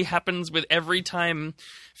apparently happens with every time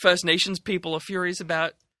First Nations people are furious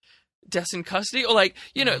about deaths in custody, or like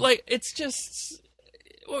like it's just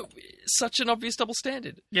such an obvious double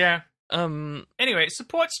standard. Yeah. Anyway,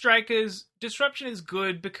 support strikers. Disruption is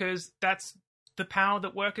good because that's the power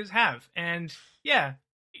that workers have, and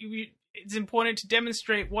it's important to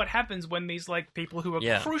demonstrate what happens when these like people who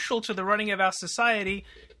are crucial to the running of our society,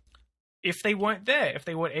 if they weren't there, if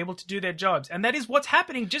they weren't able to do their jobs, and that is what's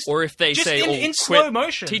happening. Or if they say, in quit slow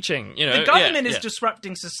motion, teaching. the government is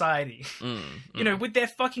disrupting society. With their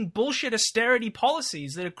fucking bullshit austerity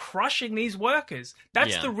policies that are crushing these workers.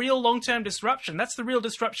 That's the real long-term disruption. That's the real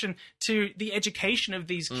disruption to the education of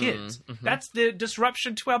these kids. That's the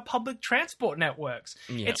disruption to our public transport networks.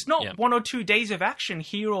 It's not 1 or 2 days of action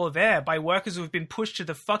here or there by workers who have been pushed to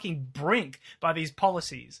the fucking brink by these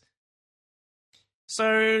policies.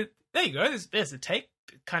 So there you go. There's a tape.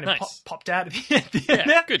 It kind of Nice. popped out at the end there.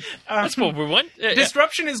 Yeah, good. That's what we want. Yeah,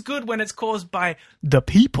 Disruption is good when it's caused by the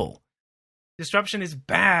people. Disruption is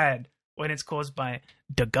bad when it's caused by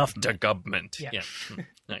the government. The government. Yeah.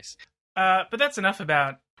 Nice. But that's enough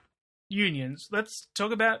about unions. Let's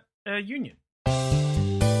talk about a union.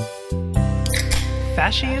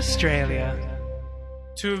 Fashy Australia.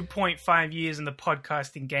 2.5 years in the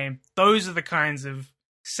podcasting game. Those are the kinds of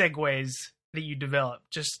segues that you develop.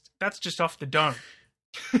 That's just off the dome.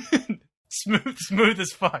 Smooth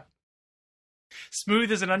as fuck.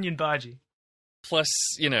 Smooth as an onion bhaji. Plus,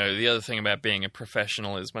 the other thing about being a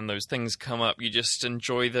professional is when those things come up, you just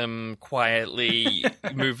enjoy them quietly,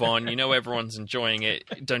 move on. Everyone's enjoying it.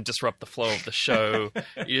 Don't disrupt the flow of the show.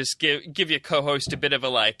 You just give your co-host a bit of a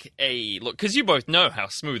like, hey, look, because you both know how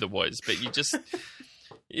smooth it was, but you just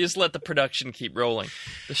let the production keep rolling.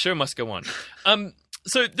 The show must go on.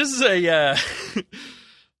 So this is a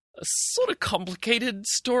sort of complicated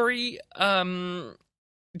story,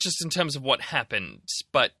 just in terms of what happened.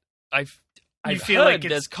 But I've feel heard like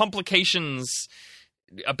there's complications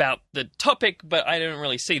about the topic, but I don't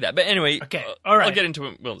really see that. But anyway, Okay, all right. I'll get into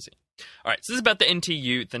it. We'll see. All right, so this is about the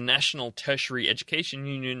NTU, the National Tertiary Education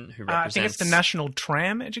Union, who represents... I think it's the National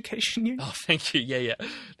Tram Education Union. Oh, thank you. Yeah.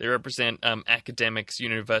 They represent academics,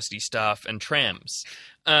 university staff, and trams.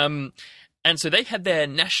 And so they had their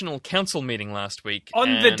national council meeting last week.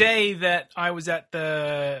 On the day that I was at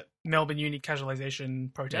the Melbourne Uni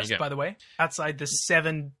casualisation protest, There you go. by the way, outside the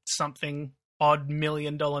 7-something odd $1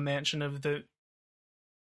 million mansion of the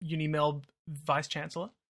UniMelb Vice-Chancellor.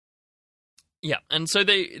 Yeah, and so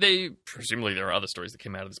they presumably there are other stories that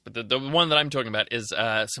came out of this, but the one that I'm talking about is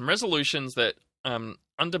some resolutions that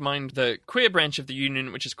undermined the queer branch of the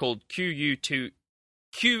union, which is called QUTE,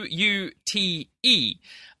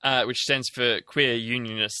 which stands for Queer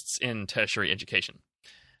Unionists in Tertiary Education.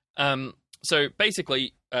 So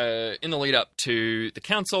basically, in the lead up to the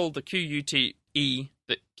council, the QUTE, the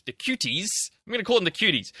cuties, I'm going to call them the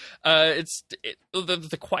cuties. The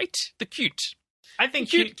cute. I think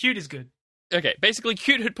cute is good. Okay, basically,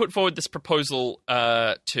 CUTE had put forward this proposal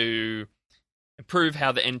to improve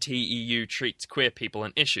how the NTEU treats queer people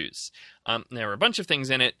and issues. There are a bunch of things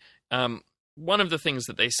in it. One of the things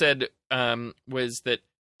that they said was that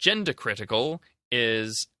gender critical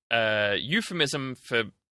is a euphemism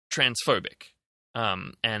for transphobic,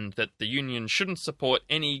 and that the union shouldn't support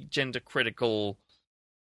any gender critical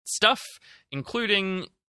stuff, including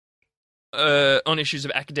on issues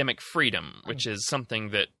of academic freedom, which is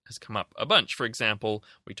something that has come up a bunch. For example,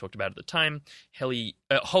 we talked about at the time, Holly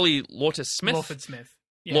Lawford Smith.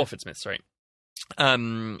 Yeah. Laura Fitzsmith, sorry.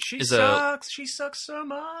 She is sucks. She sucks so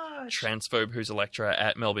much. transphobe who's a lecturer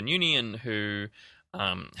at Melbourne Uni and who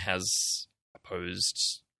has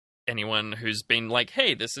opposed anyone who's been like,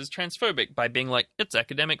 hey, this is transphobic, by being like, it's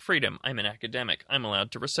academic freedom. I'm an academic. I'm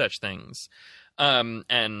allowed to research things.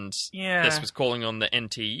 And Yeah. this was calling on the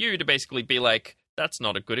NTU to basically be like, that's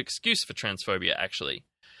not a good excuse for transphobia, actually.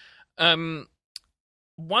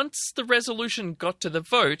 Once the resolution got to the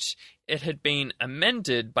vote, it had been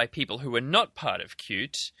amended by people who were not part of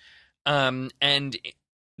CUTE, and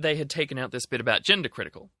they had taken out this bit about gender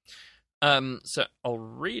critical. So I'll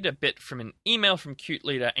read a bit from an email from CUTE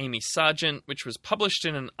leader Amy Sargent, which was published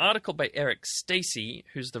in an article by Eric Stacey,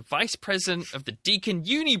 who's the vice president of the Deakin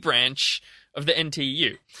Uni branch of the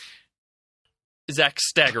NTU. Zach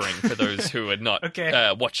staggering for those who are not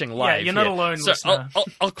Okay. watching live. Yeah, you're not here. alone, So listener.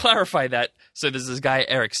 I'll clarify that. So there's this guy,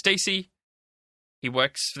 Eric Stacey. He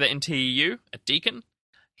works for the NTU at Deakin.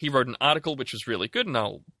 He wrote an article which was really good, and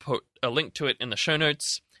I'll put a link to it in the show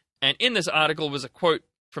notes. And in this article was a quote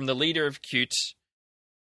from the leader of CUTE,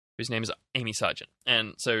 whose name is Amy Sargent.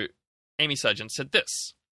 And so Amy Sargent said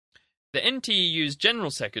this: the NTU's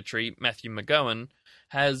General Secretary, Matthew McGowan,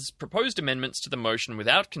 has proposed amendments to the motion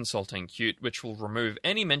without consulting CUTE, which will remove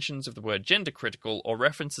any mentions of the word gender critical or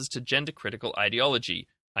references to gender critical ideology,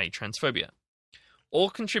 i.e. transphobia. All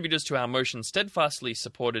contributors to our motion steadfastly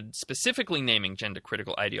supported specifically naming gender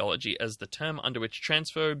critical ideology as the term under which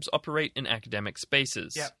transphobes operate in academic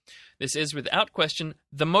spaces. Yep. This is, without question,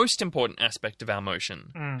 the most important aspect of our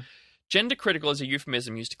motion. Gender critical is a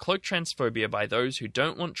euphemism used to cloak transphobia by those who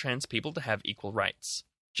don't want trans people to have equal rights.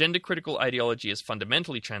 Gender critical ideology is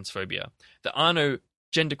fundamentally transphobia. There are no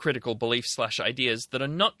gender critical beliefs/ideas that are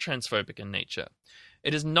not transphobic in nature.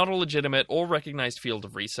 It is not a legitimate or recognized field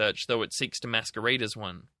of research, though it seeks to masquerade as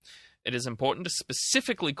one. It is important to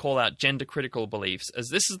specifically call out gender critical beliefs, as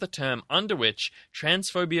this is the term under which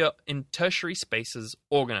transphobia in tertiary spaces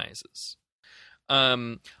organizes.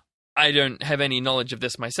 I don't have any knowledge of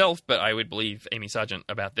this myself, but I would believe Amy Sargent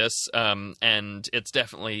about this, and it's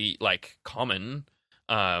definitely like common.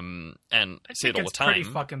 And I see it all the time. It's pretty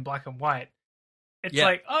fucking black and white. It's Yeah.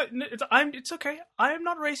 like, oh, it's okay. I am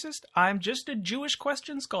not racist. I'm just a Jewish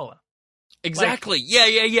question scholar. Exactly.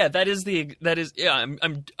 Yeah. That is. Yeah.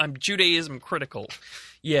 I'm Judaism critical.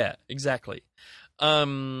 Yeah. Exactly. I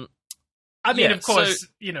mean, Yeah, of course,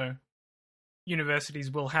 so-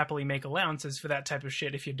 universities will happily make allowances for that type of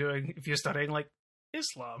shit if you're studying like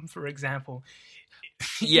Islam, for example.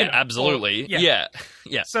 Yeah. You know, absolutely. or-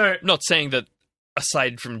 Yeah. So Not saying that.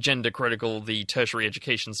 Aside from gender critical, the tertiary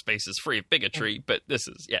education space is free of bigotry, but this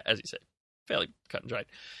is, yeah, as you said, fairly cut and dried.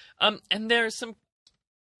 And there are some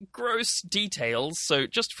gross details. So,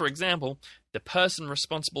 just for example, the person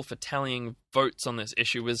responsible for tallying votes on this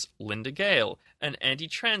issue was Linda Gale, an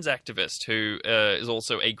anti-trans activist who is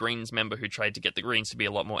also a Greens member who tried to get the Greens to be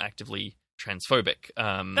a lot more actively transphobic.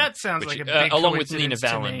 that sounds like a big along with Nina coincidence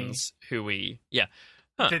to me. Valens, who we, yeah.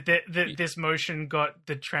 Huh. That this motion got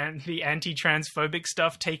the anti-transphobic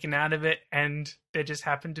stuff taken out of it, and there just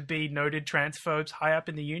happened to be noted transphobes high up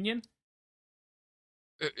in the union.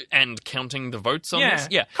 And counting the votes on this?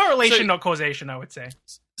 Yeah. Correlation, So- not causation, I would say.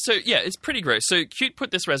 So, yeah, it's pretty gross. So, CUTE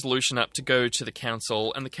put this resolution up to go to the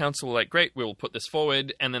council, and the council were like, great, we'll put this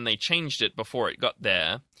forward, and then they changed it before it got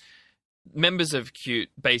there. Members of CUTE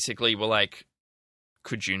basically were like,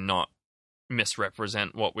 could you not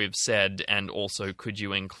misrepresent what we've said, and also could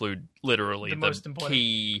you include literally The most the important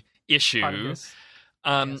key Part of issue? this.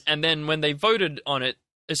 Yes. And then when they voted on it,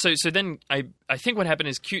 so then I think what happened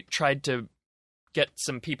is CUTE tried to get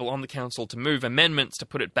some people on the council to move amendments to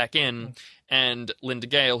put it back in, and Linda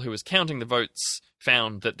Gale, who was counting the votes,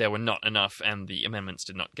 found that there were not enough and the amendments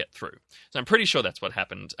did not get through. So I'm pretty sure that's what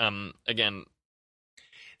happened. Again,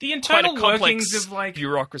 The quite a internal complex workings of like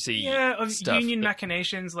bureaucracy of stuff, union but-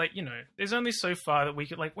 machinations, like, there's only so far that we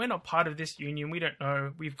could, like, we're not part of this union, we don't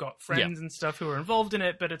know, we've got friends and stuff who are involved in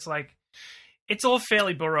it, but it's like, it's all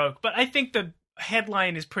fairly baroque. But I think the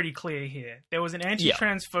headline is pretty clear here. There was an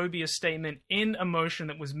anti-transphobia statement in a motion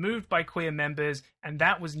that was moved by queer members, and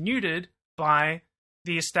that was neutered by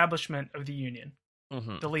the establishment of the union,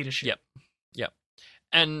 the leadership. Yep.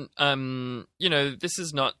 And, this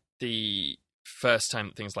is not the first time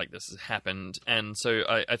that things like this has happened. And so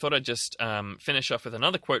I thought I'd just finish off with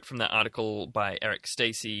another quote from that article by Eric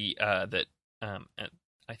Stacey that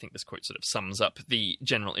I think this quote sort of sums up the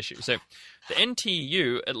general issue. So the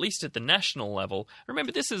NTU, at least at the national level,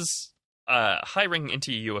 remember this is a high-ranking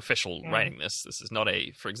NTU official writing this. This is not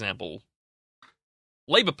a, for example,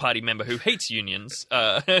 Labour Party member who hates unions.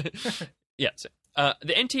 Yeah, so The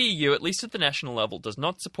NTEU, at least at the national level, does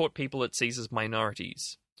not support people it sees as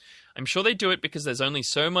minorities. I'm sure they do it because there's only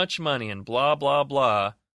so much money and blah, blah,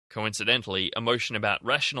 blah. Coincidentally, a motion about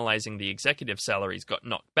rationalizing the executive salaries got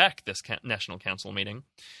knocked back this National Council meeting.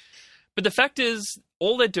 But the fact is,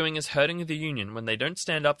 all they're doing is hurting the union when they don't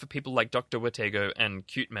stand up for people like Dr. Watego and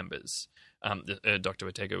CUTE members. Dr.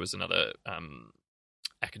 Watego was another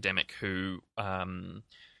academic who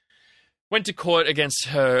went to court against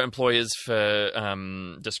her employers for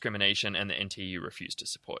discrimination, and the NTU refused to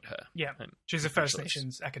support her. Yeah, she's a First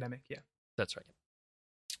Nations academic, yeah. That's right.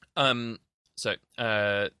 So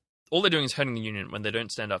all they're doing is hurting the union when they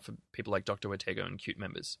don't stand up for people like Dr. Watego and CUTE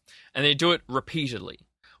members. And they do it repeatedly.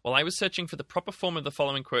 While I was searching for the proper form of the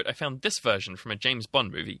following quote, I found this version from a James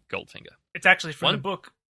Bond movie, Goldfinger. It's actually from the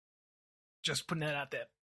book. Just putting that out there.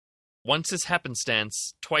 Once is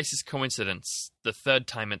happenstance, twice is coincidence, the third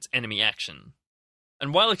time it's enemy action.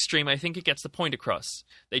 And while extreme, I think it gets the point across.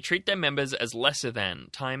 They treat their members as lesser than,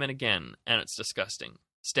 time and again, and it's disgusting.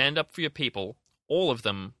 Stand up for your people, all of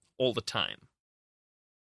them, all the time.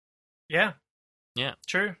 Yeah. Yeah.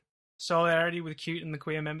 True. Solidarity with CUTE and the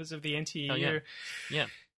queer members of the NTEU. Oh, yeah. Yeah.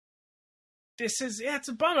 It's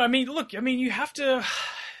a bummer. I mean, look, you have to...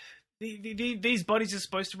 These bodies are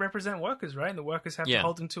supposed to represent workers, right? And the workers have to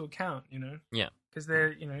hold them to account, Yeah. Because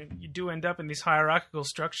they're, you do end up in these hierarchical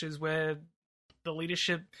structures where the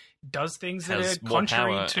leadership does things that are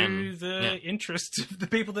contrary to the interests of the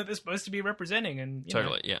people that they're supposed to be representing. And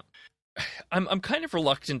totally, yeah. I'm kind of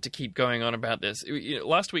reluctant to keep going on about this.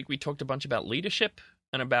 Last week we talked a bunch about leadership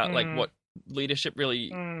and about like what leadership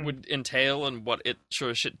really would entail and what it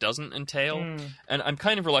sure shit doesn't entail. And I'm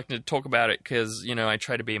kind of reluctant to talk about it because, I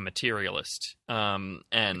try to be a materialist. And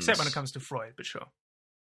except when it comes to Freud, but sure.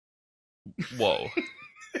 Whoa.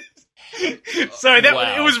 Sorry,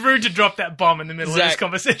 it was rude to drop that bomb in the middle of this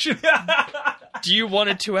conversation. Do you want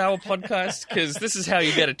a 2-hour podcast? Because this is how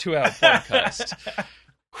you get a 2-hour podcast.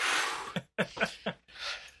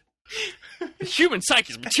 The human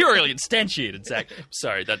psyche is materially instantiated, Zach.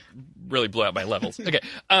 Sorry, that really blew out my levels. Okay.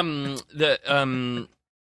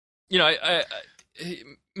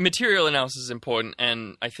 Material analysis is important,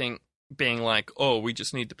 and I think being like, we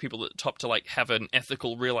just need the people at the top to like have an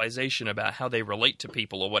ethical realization about how they relate to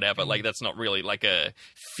people or whatever. Like, that's not really like a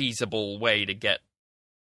feasible way to get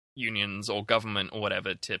unions or government or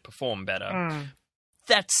whatever to perform better.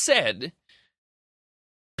 That said,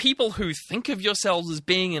 people who think of yourselves as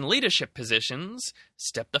being in leadership positions,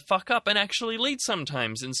 step the fuck up and actually lead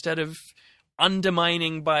sometimes, instead of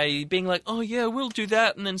undermining by being like, oh yeah, we'll do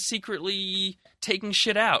that, and then secretly taking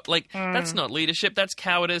shit out. Like, that's not leadership, that's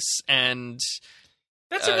cowardice, and...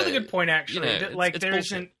 That's a really good point, actually. It's there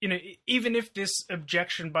bullshit. isn't, even if this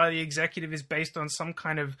objection by the executive is based on some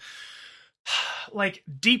kind of like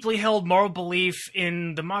deeply held moral belief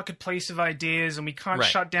in the marketplace of ideas, and we can't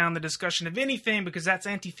shut down the discussion of anything because that's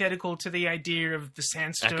antithetical to the idea of the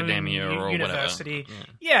Sandstone Academia or University.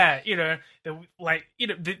 Whatever.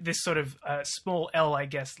 This sort of small L, I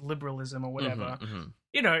guess, liberalism or whatever.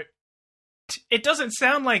 It doesn't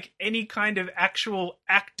sound like any kind of actual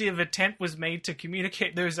active attempt was made to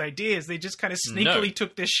communicate those ideas. They just kind of sneakily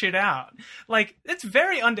took this shit out. Like, it's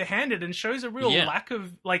very underhanded and shows a real lack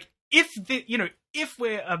of, like, if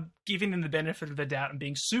we're giving them the benefit of the doubt and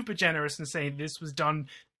being super generous and saying this was done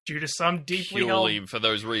due to some deeply purely for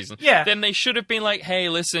those reasons, then they should have been like, hey,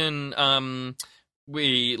 listen,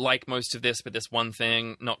 we like most of this, but this one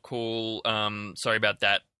thing, not cool. Sorry about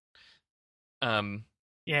that.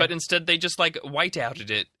 But instead they just like white-outed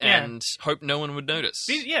it and hope no one would notice.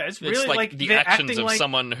 It's really like the actions of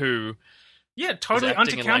someone who totally is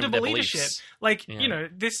acting in line with unaccountable their leadership. beliefs. Like,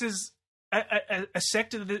 this is a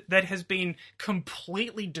sector that has been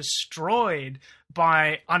completely destroyed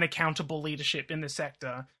by unaccountable leadership in the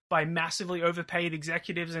sector, by massively overpaid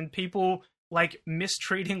executives and people like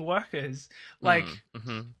mistreating workers. Like,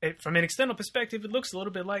 from an external perspective, it looks a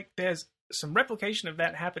little bit like there's some replication of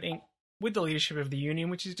that happening with the leadership of the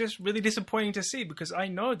union, which is just really disappointing to see, because I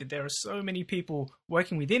know that there are so many people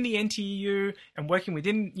working within the NTEU and working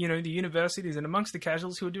within, the universities and amongst the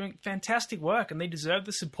casuals who are doing fantastic work, and they deserve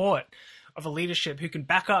the support of a leadership who can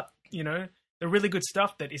back up, the really good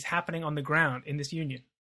stuff that is happening on the ground in this union.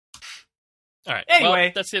 All right. Anyway,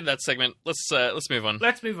 well, that's the end of that segment. Let's move on.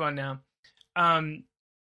 Let's move on now.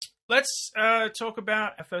 Let's talk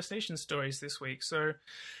about our First Nations stories this week. So,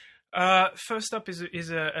 first up is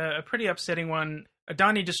a pretty upsetting one.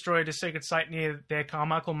 Adani destroyed a sacred site near their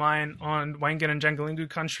Carmichael mine on Wangan and Jangalingu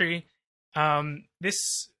country.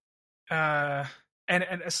 This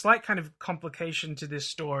and a slight kind of complication to this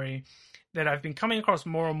story that I've been coming across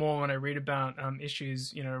more and more when I read about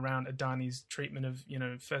issues, around Adani's treatment of,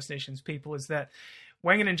 First Nations people, is that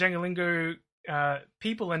Wangan and Jagalingou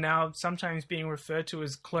people are now sometimes being referred to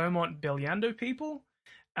as Clermont-Belyando people.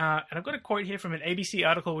 And I've got a quote here from an ABC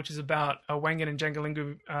article, which is about a Wangan and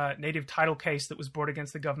Jagalingou native title case that was brought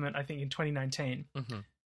against the government, I think, in 2019. Mm-hmm.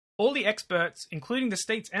 All the experts, including the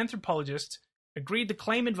state's anthropologist, agreed the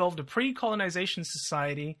claim involved a pre-colonization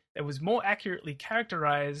society that was more accurately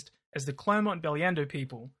characterized as the Clermont-Belyando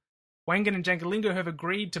people. Wangan and Jagalingou have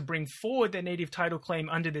agreed to bring forward their native title claim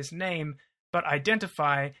under this name, but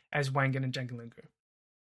identify as Wangan and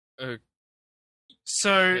Jagalingou.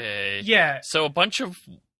 So, yeah. So a bunch of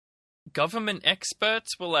government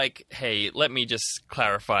experts were like, hey, let me just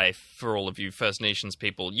clarify for all of you First Nations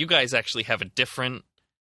people, you guys actually have a different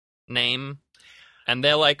name. And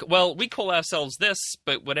they're like, well, we call ourselves this,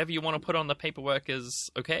 but whatever you want to put on the paperwork is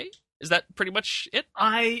okay? Is that pretty much it?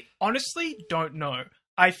 I honestly don't know.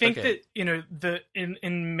 I think that,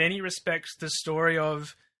 in many respects, the story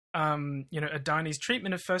of, Adani's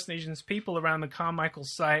treatment of First Nations people around the Carmichael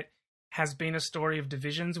site has been a story of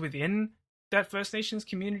divisions within that First Nations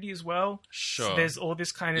community as well. Sure. So there's all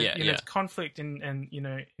this kind of conflict and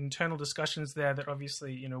internal discussions there that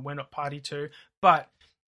obviously, we're not party to. But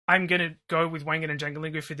I'm going to go with Wangan and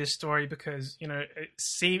Jagalingou for this story because,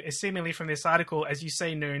 seemingly from this article, as you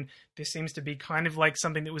say, Noon, this seems to be kind of like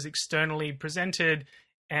something that was externally presented,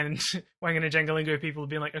 and Wangan and Jagalingou people have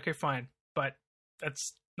been like, okay, fine, but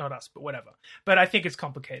that's not us, but whatever. But I think it's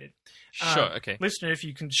complicated. Sure, okay. Listener, if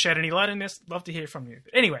you can shed any light on this, love to hear from you.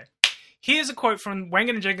 But anyway, here's a quote from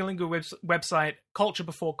Wangan and Jagalingou website, Culture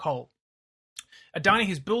Before Coal. Adani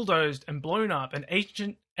has bulldozed and blown up an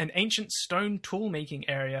ancient stone tool-making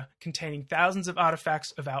area containing thousands of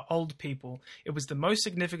artifacts of our old people. It was the most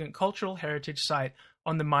significant cultural heritage site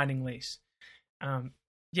on the mining lease.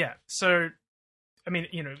 So, I mean,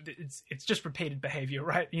 it's just repeated behavior,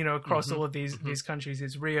 right? Across all of these countries.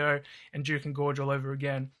 It's Rio and Juukan Gorge all over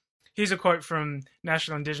again. Here's a quote from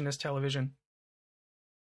National Indigenous Television.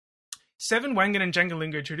 7 Wangan and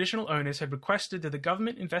Jagalingou traditional owners had requested that the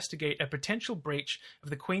government investigate a potential breach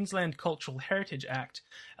of the Queensland Cultural Heritage Act,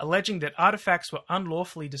 alleging that artefacts were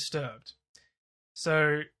unlawfully disturbed.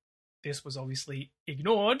 So this was obviously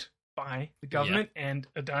ignored by the government and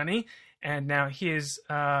Adani, and now here's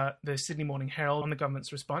the Sydney Morning Herald on the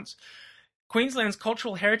government's response. Queensland's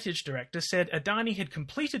Cultural Heritage Director said Adani had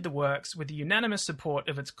completed the works with the unanimous support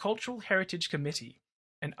of its Cultural Heritage Committee,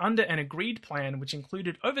 and under an agreed plan which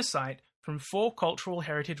included oversight from 4 cultural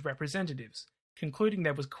heritage representatives, concluding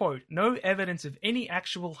there was, quote, no evidence of any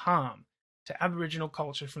actual harm to Aboriginal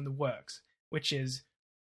culture from the works, which is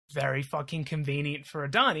very fucking convenient for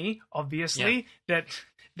Adani, obviously, that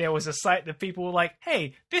there was a site that people were like,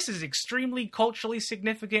 hey, this is extremely culturally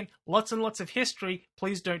significant, lots and lots of history,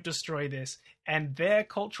 please don't destroy this. And their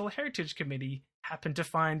Cultural Heritage Committee happened to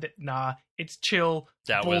find that, nah, it's chill,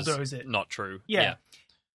 that bulldoze was it. Not true. Yeah.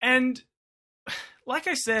 And like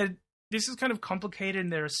I said, this is kind of complicated,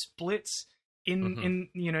 and there are splits in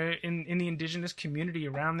the Indigenous community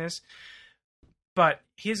around this. But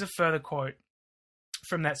here's a further quote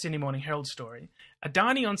from that Sydney Morning Herald story.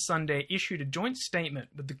 Adani on Sunday issued a joint statement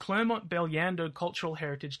with the Clermont-Belyando Cultural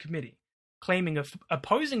Heritage Committee, claiming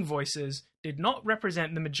opposing voices did not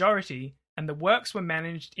represent the majority and the works were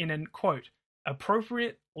managed in an, quote,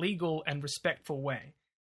 appropriate, legal, and respectful way.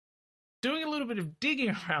 Doing a little bit of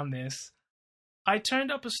digging around this, I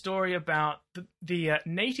turned up a story about the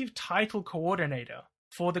native title coordinator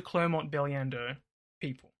for the Clermont-Belyando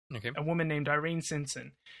people, a woman named Irene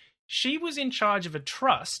Simpson. She was in charge of a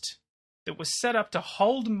trust that was set up to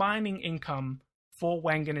hold mining income for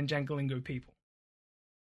Wangan and Jagalingou people.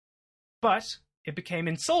 But it became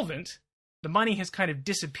insolvent. The money has kind of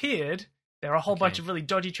disappeared. There are a whole bunch of really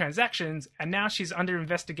dodgy transactions, and now she's under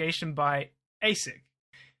investigation by ASIC.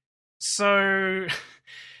 So,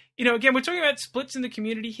 again, we're talking about splits in the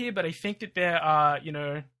community here, but I think that there are,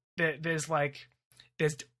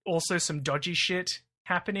 there's also some dodgy shit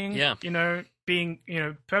happening, being,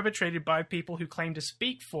 perpetrated by people who claim to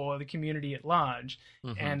speak for the community at large.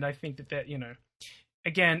 And I think that,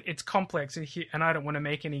 again, it's complex, and I don't want to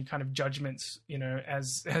make any kind of judgments,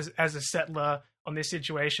 as a settler on this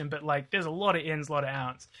situation, but there's a lot of ins, a lot of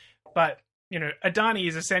outs. But, Adani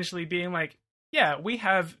is essentially being like, yeah, we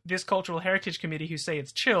have this Cultural Heritage Committee who say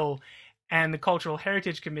it's chill, and the Cultural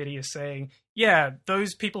Heritage Committee is saying, yeah,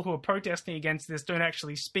 those people who are protesting against this don't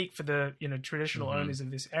actually speak for the, traditional owners of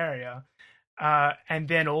this area. And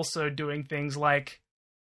then also doing things like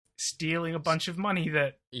stealing a bunch of money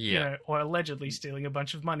that, you Yeah. know, or allegedly stealing a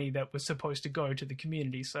bunch of money that was supposed to go to the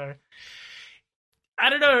community. So I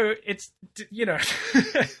don't know. It's, you know,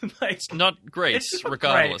 like, It's not great, It's not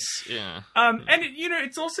regardless. Yeah. and you know,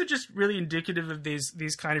 it's also just really indicative of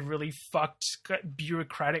these kind of really fucked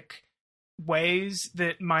bureaucratic ways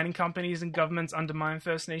that mining companies and governments undermine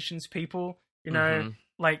First Nations people. You know, Mhm.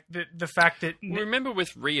 like the fact that Well, remember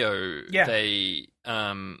with Rio, Yeah. they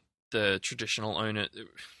the traditional owner,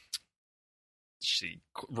 she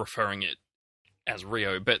referring it as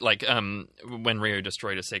Rio, but like when Rio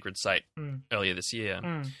destroyed a sacred site Mm. earlier this year,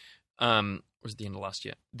 Mm. was it the end of last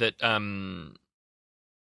year, that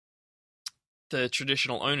the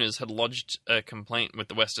traditional owners had lodged a complaint with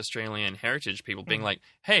the West Australian heritage people, being like,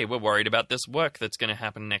 "Hey, we're worried about this work that's going to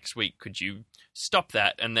happen next week. Could you stop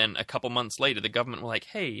that?" And then a couple months later, the government were like,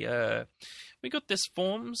 "Hey, we got this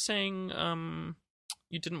form saying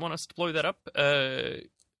you didn't want us to blow that up.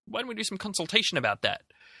 Why don't we do some consultation about that?"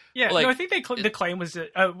 Yeah, Like, no, I think the claim was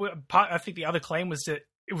that I think the other claim was that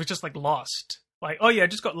it was just like lost. Like, oh yeah,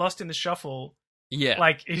 it just got lost in the shuffle. Yeah,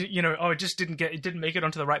 Like, you know, it just didn't make it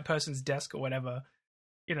onto the right person's desk or whatever,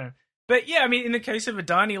 you know. But yeah, I mean, in the case of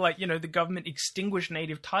Adani, like, you know, the government extinguished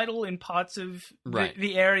native title in parts of Right.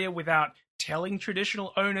 the area without telling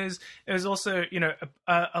traditional owners. There's also, you know,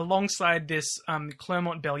 alongside this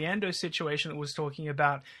Clermont Beliando situation that was talking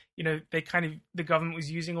about, you know, the government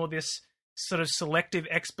was using all this sort of selective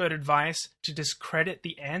expert advice to discredit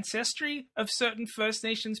the ancestry of certain First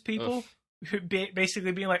Nations people. Oof. Who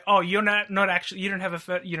basically being like, oh, you're not actually, you don't have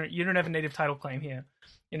a native title claim here.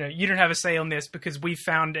 You know, you don't have a say on this because we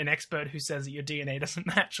found an expert who says that your DNA doesn't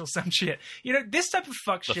match or some shit. You know, this type of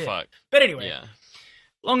fuck the shit. fuck. But anyway, Yeah,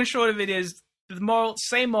 long and short of it is the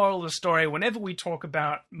same moral of the story whenever we talk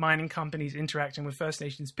about mining companies interacting with First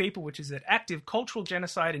Nations people, which is that active cultural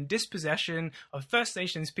genocide and dispossession of First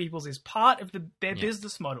Nations peoples is part of their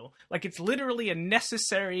business model. Like, it's literally a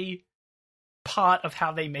necessary part of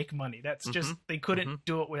how they make money. That's just, they couldn't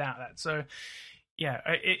do it without that. So yeah,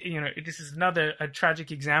 this is another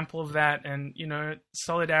tragic example of that. And, you know,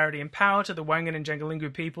 solidarity and power to the Wangan and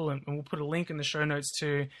Jangalingu people. And we'll put a link in the show notes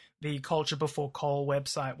to the Culture Before Coal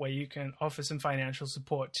website where you can offer some financial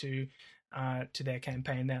support to their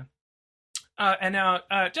campaign there. And now,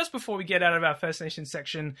 just before we get out of our First Nations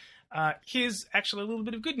section, here's actually a little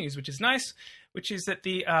bit of good news, which is nice, which is that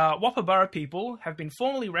the Wapabara people have been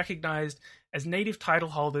formally recognized as native title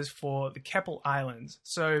holders for the Keppel Islands.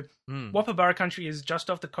 So Wapabara country is just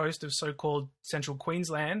off the coast of so-called central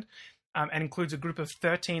Queensland, and includes a group of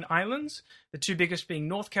 13 islands, the two biggest being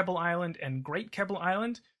North Keppel Island and Great Keppel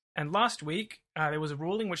Island. And last week, there was a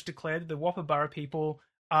ruling which declared the Wapabara people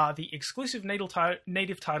are the exclusive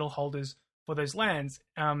native title holders for those lands,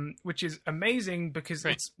 which is amazing because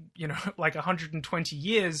Right. it's, you know, like 120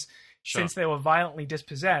 years Sure. since they were violently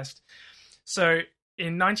dispossessed. So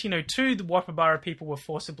in 1902, the Wapabara people were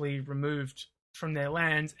forcibly removed from their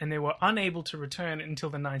lands and they were unable to return until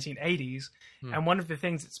the 1980s. And one of the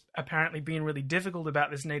things that's apparently been really difficult about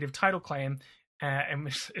this native title claim, and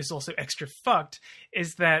which is also extra fucked,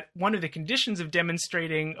 is that one of the conditions of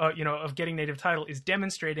demonstrating, of getting native title is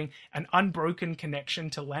demonstrating an unbroken connection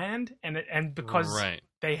to land, and because Right.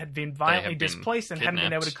 they had been violently have been displaced and hadn't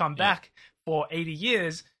been able to kidnapped, come yeah. back for 80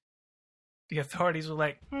 years, the authorities were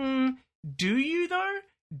like, do you though?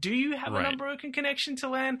 Do you have an Right. unbroken connection to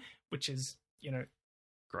land? Which is, you know,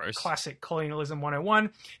 Gross. classic colonialism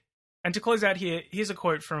 101. And to close out here, here's a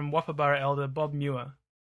quote from Wapabara elder Bob Muir.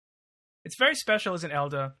 "It's very special as an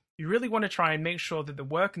elder. You really want to try and make sure that the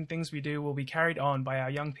work and things we do will be carried on by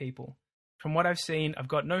our young people. From what I've seen, I've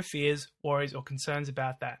got no fears, worries, or concerns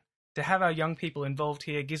about that. To have our young people involved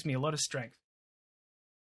here gives me a lot of strength."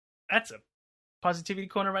 That's a positivity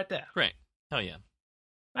corner right there. Great. Hell yeah.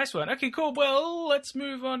 Nice one. Okay, cool. Well, let's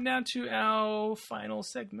move on now to our final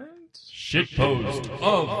segment. Shitpost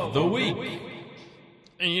of the week.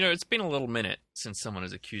 And, you know, it's been a little minute since someone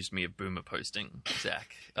has accused me of boomer posting,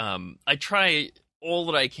 Zach. I try all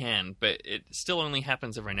that I can, but it still only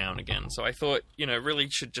happens every now and again. So I thought, you know, really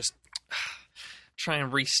should just try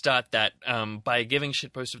and restart that by giving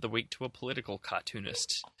Shitpost of the Week to a political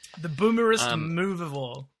cartoonist. The boomerist move of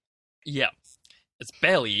all. Yeah. It's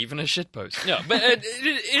barely even a shitpost. No, but it is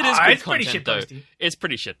good It's pretty content, though. shitposty. It's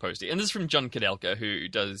pretty shitposty. And this is from John Kadelka, who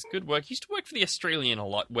does good work. He used to work for The Australian a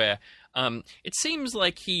lot, where it seems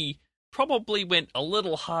like he probably went a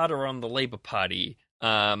little harder on the Labour Party,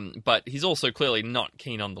 but he's also clearly not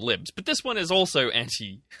keen on the Libs. But this one is also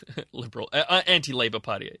anti-Liberal, anti-Labour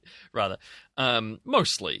Party, rather.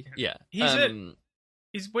 Mostly, yeah.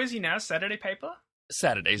 Where's he now? Saturday paper?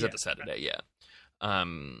 Saturdays Yeah, at the Saturday, yeah.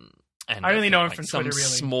 And I only know him like from some Twitter, really.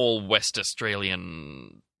 small West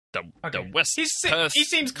Australian, the West Perth He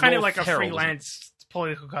seems kind of North like a Herald, isn't it? freelance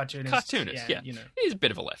political cartoonist. Cartoonist, yeah. You know. He's a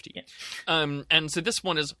bit of a lefty. Yeah. And so this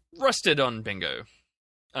one is Rusted on Bingo.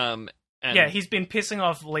 And Yeah, he's been pissing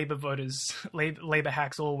off Labour voters, Labour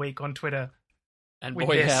hacks all week on Twitter. and with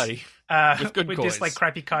boy this, howdy. With good with cause. this like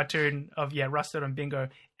crappy cartoon of Rusted on Bingo,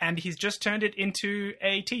 and he's just turned it into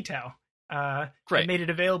a tea towel. Great. And made it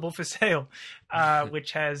available for sale,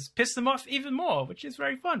 which has pissed them off even more, which is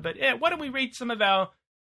very fun. But yeah, why don't we read some of our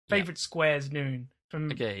favorite squares, Noon,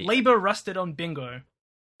 from Okay. Labour Rusted on Bingo.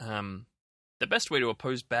 The best way to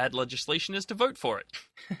oppose bad legislation is to vote for it.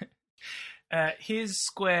 Here's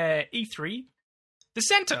square E3, the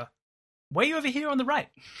center, way over here on the right.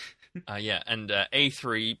 And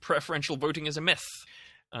A3, preferential voting is a myth.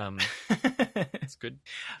 That's good.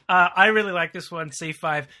 I really like this one,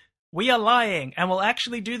 C5. We are lying, and we'll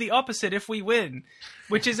actually do the opposite if we win,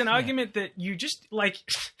 which is an argument that you just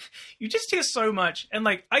you just hear so much, and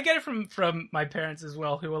like I get it from my parents as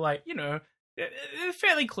well, who are like, they're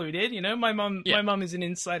fairly clued in. My mum is an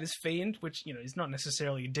insider's fiend, which is not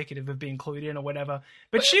necessarily indicative of being clued in or whatever,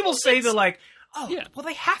 but she will say that like, well,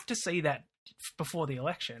 they have to say that before the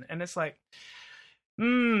election, and it's like,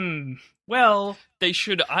 well, they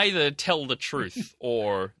should either tell the truth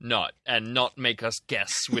or not, and not make us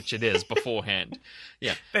guess which it is beforehand.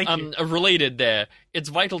 Yeah. Thank you. Related there, it's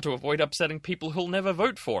vital to avoid upsetting people who'll never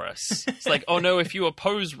vote for us. It's like, oh no, if you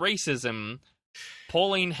oppose racism,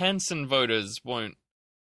 Pauline Hanson voters won't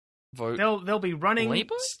vote. They'll be running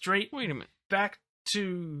Labour? straight Wait a minute. back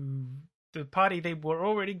to the party they were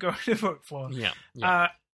already going to vote for. Yeah.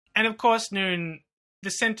 And of course, Noon, the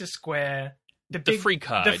center square, the free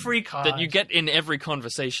card. The free card. That you get in every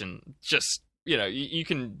conversation. Just, you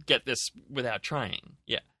can get this without trying.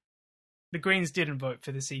 Yeah. The Greens didn't vote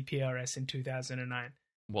for the CPRS in 2009.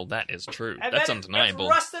 Well, that is true. And That's then undeniable.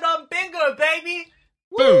 It's Rusted on Bingo, baby!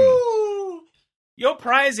 Boom! Woo! Your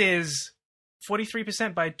prize is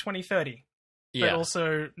 43% by 2030. Yeah. But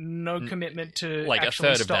also no commitment to like a actually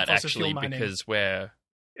third of stop that, fossil actually, fuel mining, because we're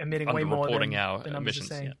emitting way more than underreporting our the numbers are emissions.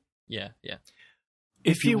 saying. Yeah.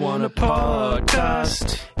 If you want a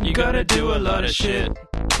podcast, you gotta do a lot of shit.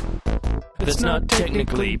 That's not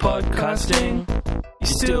technically podcasting. You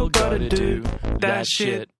still gotta do that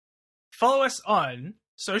shit. Follow us on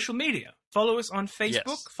social media. Follow us on Facebook.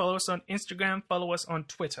 Yes. Follow us on Instagram. Follow us on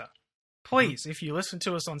Twitter. Please, if you listen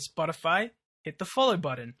to us on Spotify, hit the follow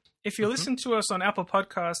button. If you listen to us on Apple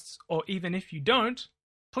Podcasts, or even if you don't,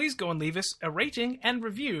 please go and leave us a rating and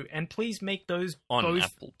review. And please make those On both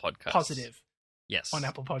Apple Podcasts. positive. Yes. On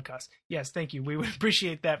Apple Podcasts. Yes, thank you. We would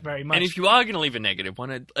appreciate that very much. And if you are going to leave a negative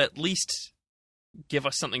one, at least give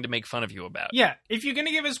us something to make fun of you about. Yeah, if you're going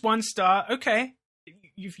to give us 1 star, okay.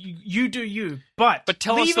 You do you. But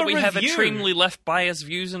tell us leave that a we have review. extremely left biased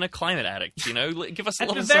views and a climate addict. Give us a At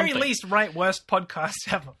little the very something. least, write worst podcast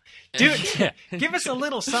ever. Give us a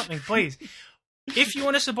little something, please. If you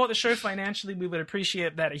want to support the show financially, we would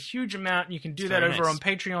appreciate that a huge amount. You can do that Very over nice. on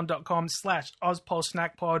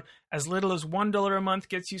patreon.com/OzPolSnackPod. As little as $1 a month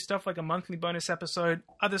gets you stuff like a monthly bonus episode,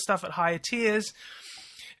 other stuff at higher tiers.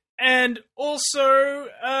 And also,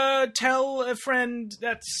 tell a friend.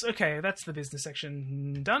 That's okay. That's the business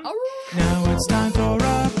section done. Now it's time for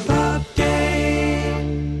a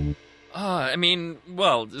update.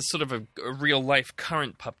 Sort of a real life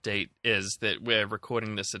current update is that we're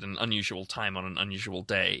recording this at an unusual time on an unusual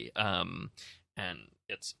day, and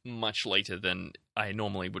it's much later than I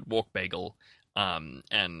normally would walk Bagel,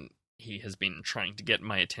 and he has been trying to get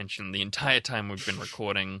my attention the entire time we've been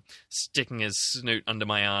recording, sticking his snoot under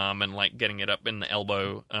my arm and getting it up in the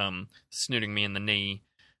elbow, snooting me in the knee.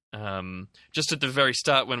 Just at the very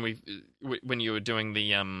start when you were doing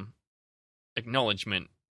the acknowledgement,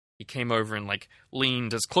 he came over and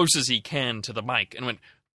leaned as close as he can to the mic and went.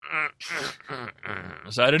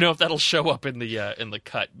 So I don't know if that'll show up in the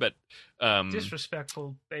cut, but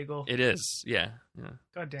Disrespectful, Bagel. it is. Yeah.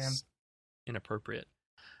 Goddamn. It's inappropriate.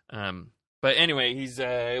 But anyway, he's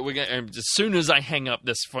we're gonna as soon as I hang up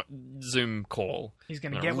this Zoom call, He's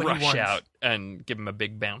gonna I'm get gonna what he rush wants. out and give him a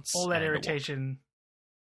big bounce. All that and a walk. irritation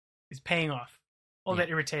is paying off. All Yeah. that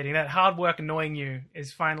irritating, that hard work annoying you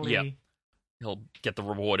is finally Yeah. He'll get the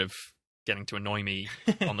reward of getting to annoy me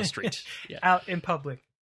on the street. Yeah. out in public.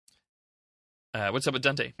 What's up with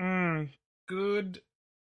Dante? Good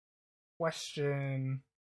question.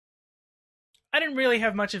 I didn't really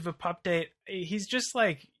have much of a pup date. He's just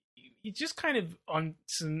kind of on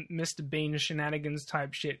some Mr. Bean shenanigans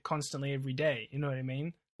type shit constantly every day. You know what I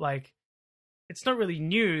mean? It's not really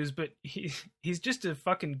news, but he's just a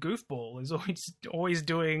fucking goofball. He's always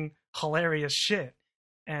doing hilarious shit.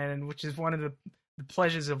 and which is one of the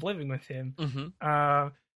pleasures of living with him. Mm-hmm.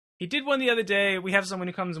 He did one the other day. We have someone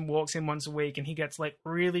who comes and walks in once a week, and he gets like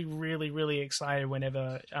really, really, really excited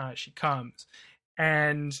whenever she comes.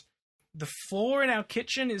 And the floor in our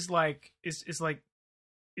kitchen is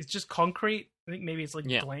just concrete. I think maybe it's like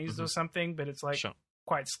glazed or something, but it's like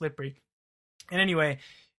quite slippery. And anyway,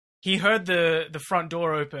 he heard the front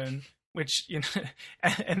door open, which, you know,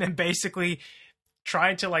 and then basically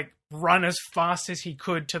tried to like run as fast as he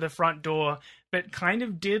could to the front door, but kind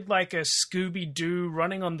of did like a Scooby-Doo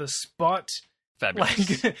running on the spot.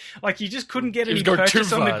 Fabulous. Like he just couldn't get any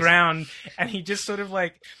purchase on the ground, and he just sort of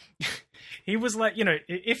like he was like, you know,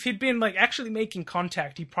 if he'd been like actually making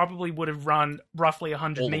contact, he probably would have run roughly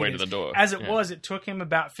 100 all the meters. way to the door. As it was, it took him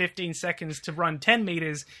about 15 seconds to run 10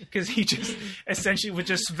 meters because he just essentially was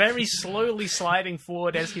just very slowly sliding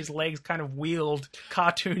forward as his legs kind of wheeled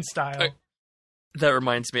cartoon style. That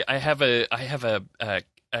reminds me, I have a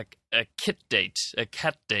kit date, a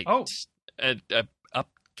cat date. Oh. A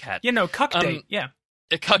cat. You know, cuck date, yeah.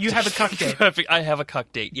 A cuck You have a cuck date. Perfect. I have a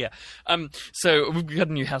cuck date, yeah. So we've got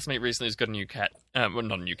a new housemate recently who's got a new cat. Well,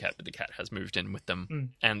 not a new cat, but the cat has moved in with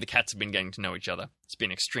them. And the cats have been getting to know each other. It's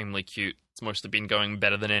been extremely cute. It's mostly been going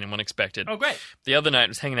better than anyone expected. Oh, great. The other night I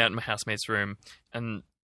was hanging out in my housemate's room, and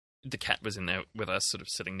the cat was in there with us, sort of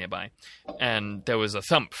sitting nearby. And there was a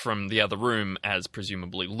thump from the other room as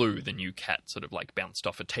presumably Lou, the new cat, sort of like bounced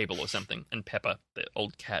off a table or something. And Pepper, the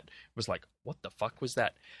old cat, was like, what the fuck was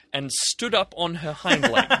that? And stood up on her hind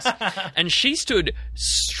legs. And she stood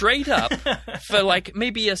straight up for like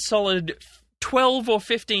maybe a solid 12 or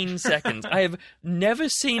 15 seconds. I have never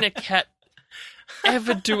seen a cat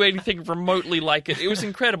ever do anything remotely like it. It was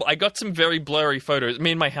incredible. I got some very blurry photos.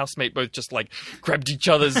 Me and my housemate both just like grabbed each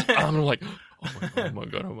other's arm and like, oh my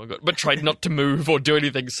god, but tried not to move or do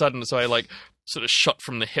anything sudden. So I like sort of shot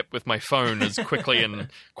from the hip with my phone as quickly and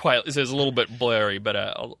quietly. So it's a little bit blurry, but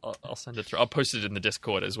I'll send it through. I'll post it in the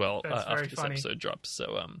Discord as well after this episode drops,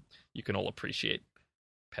 so you can all appreciate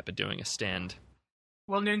Pepper doing a stand.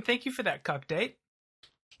 Well, Noon, thank you for that cuck date,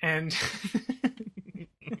 and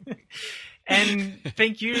and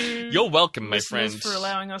thank you. You're welcome, my friends, for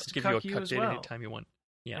allowing us to give cuck you you a cuck as date well. anytime you want.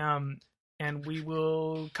 Yeah. And we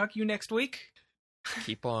will cuck you next week.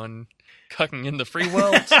 Keep on cucking in the free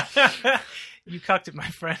world. You cucked it, my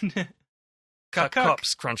friend. Cuck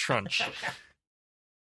cops, crunch crunch.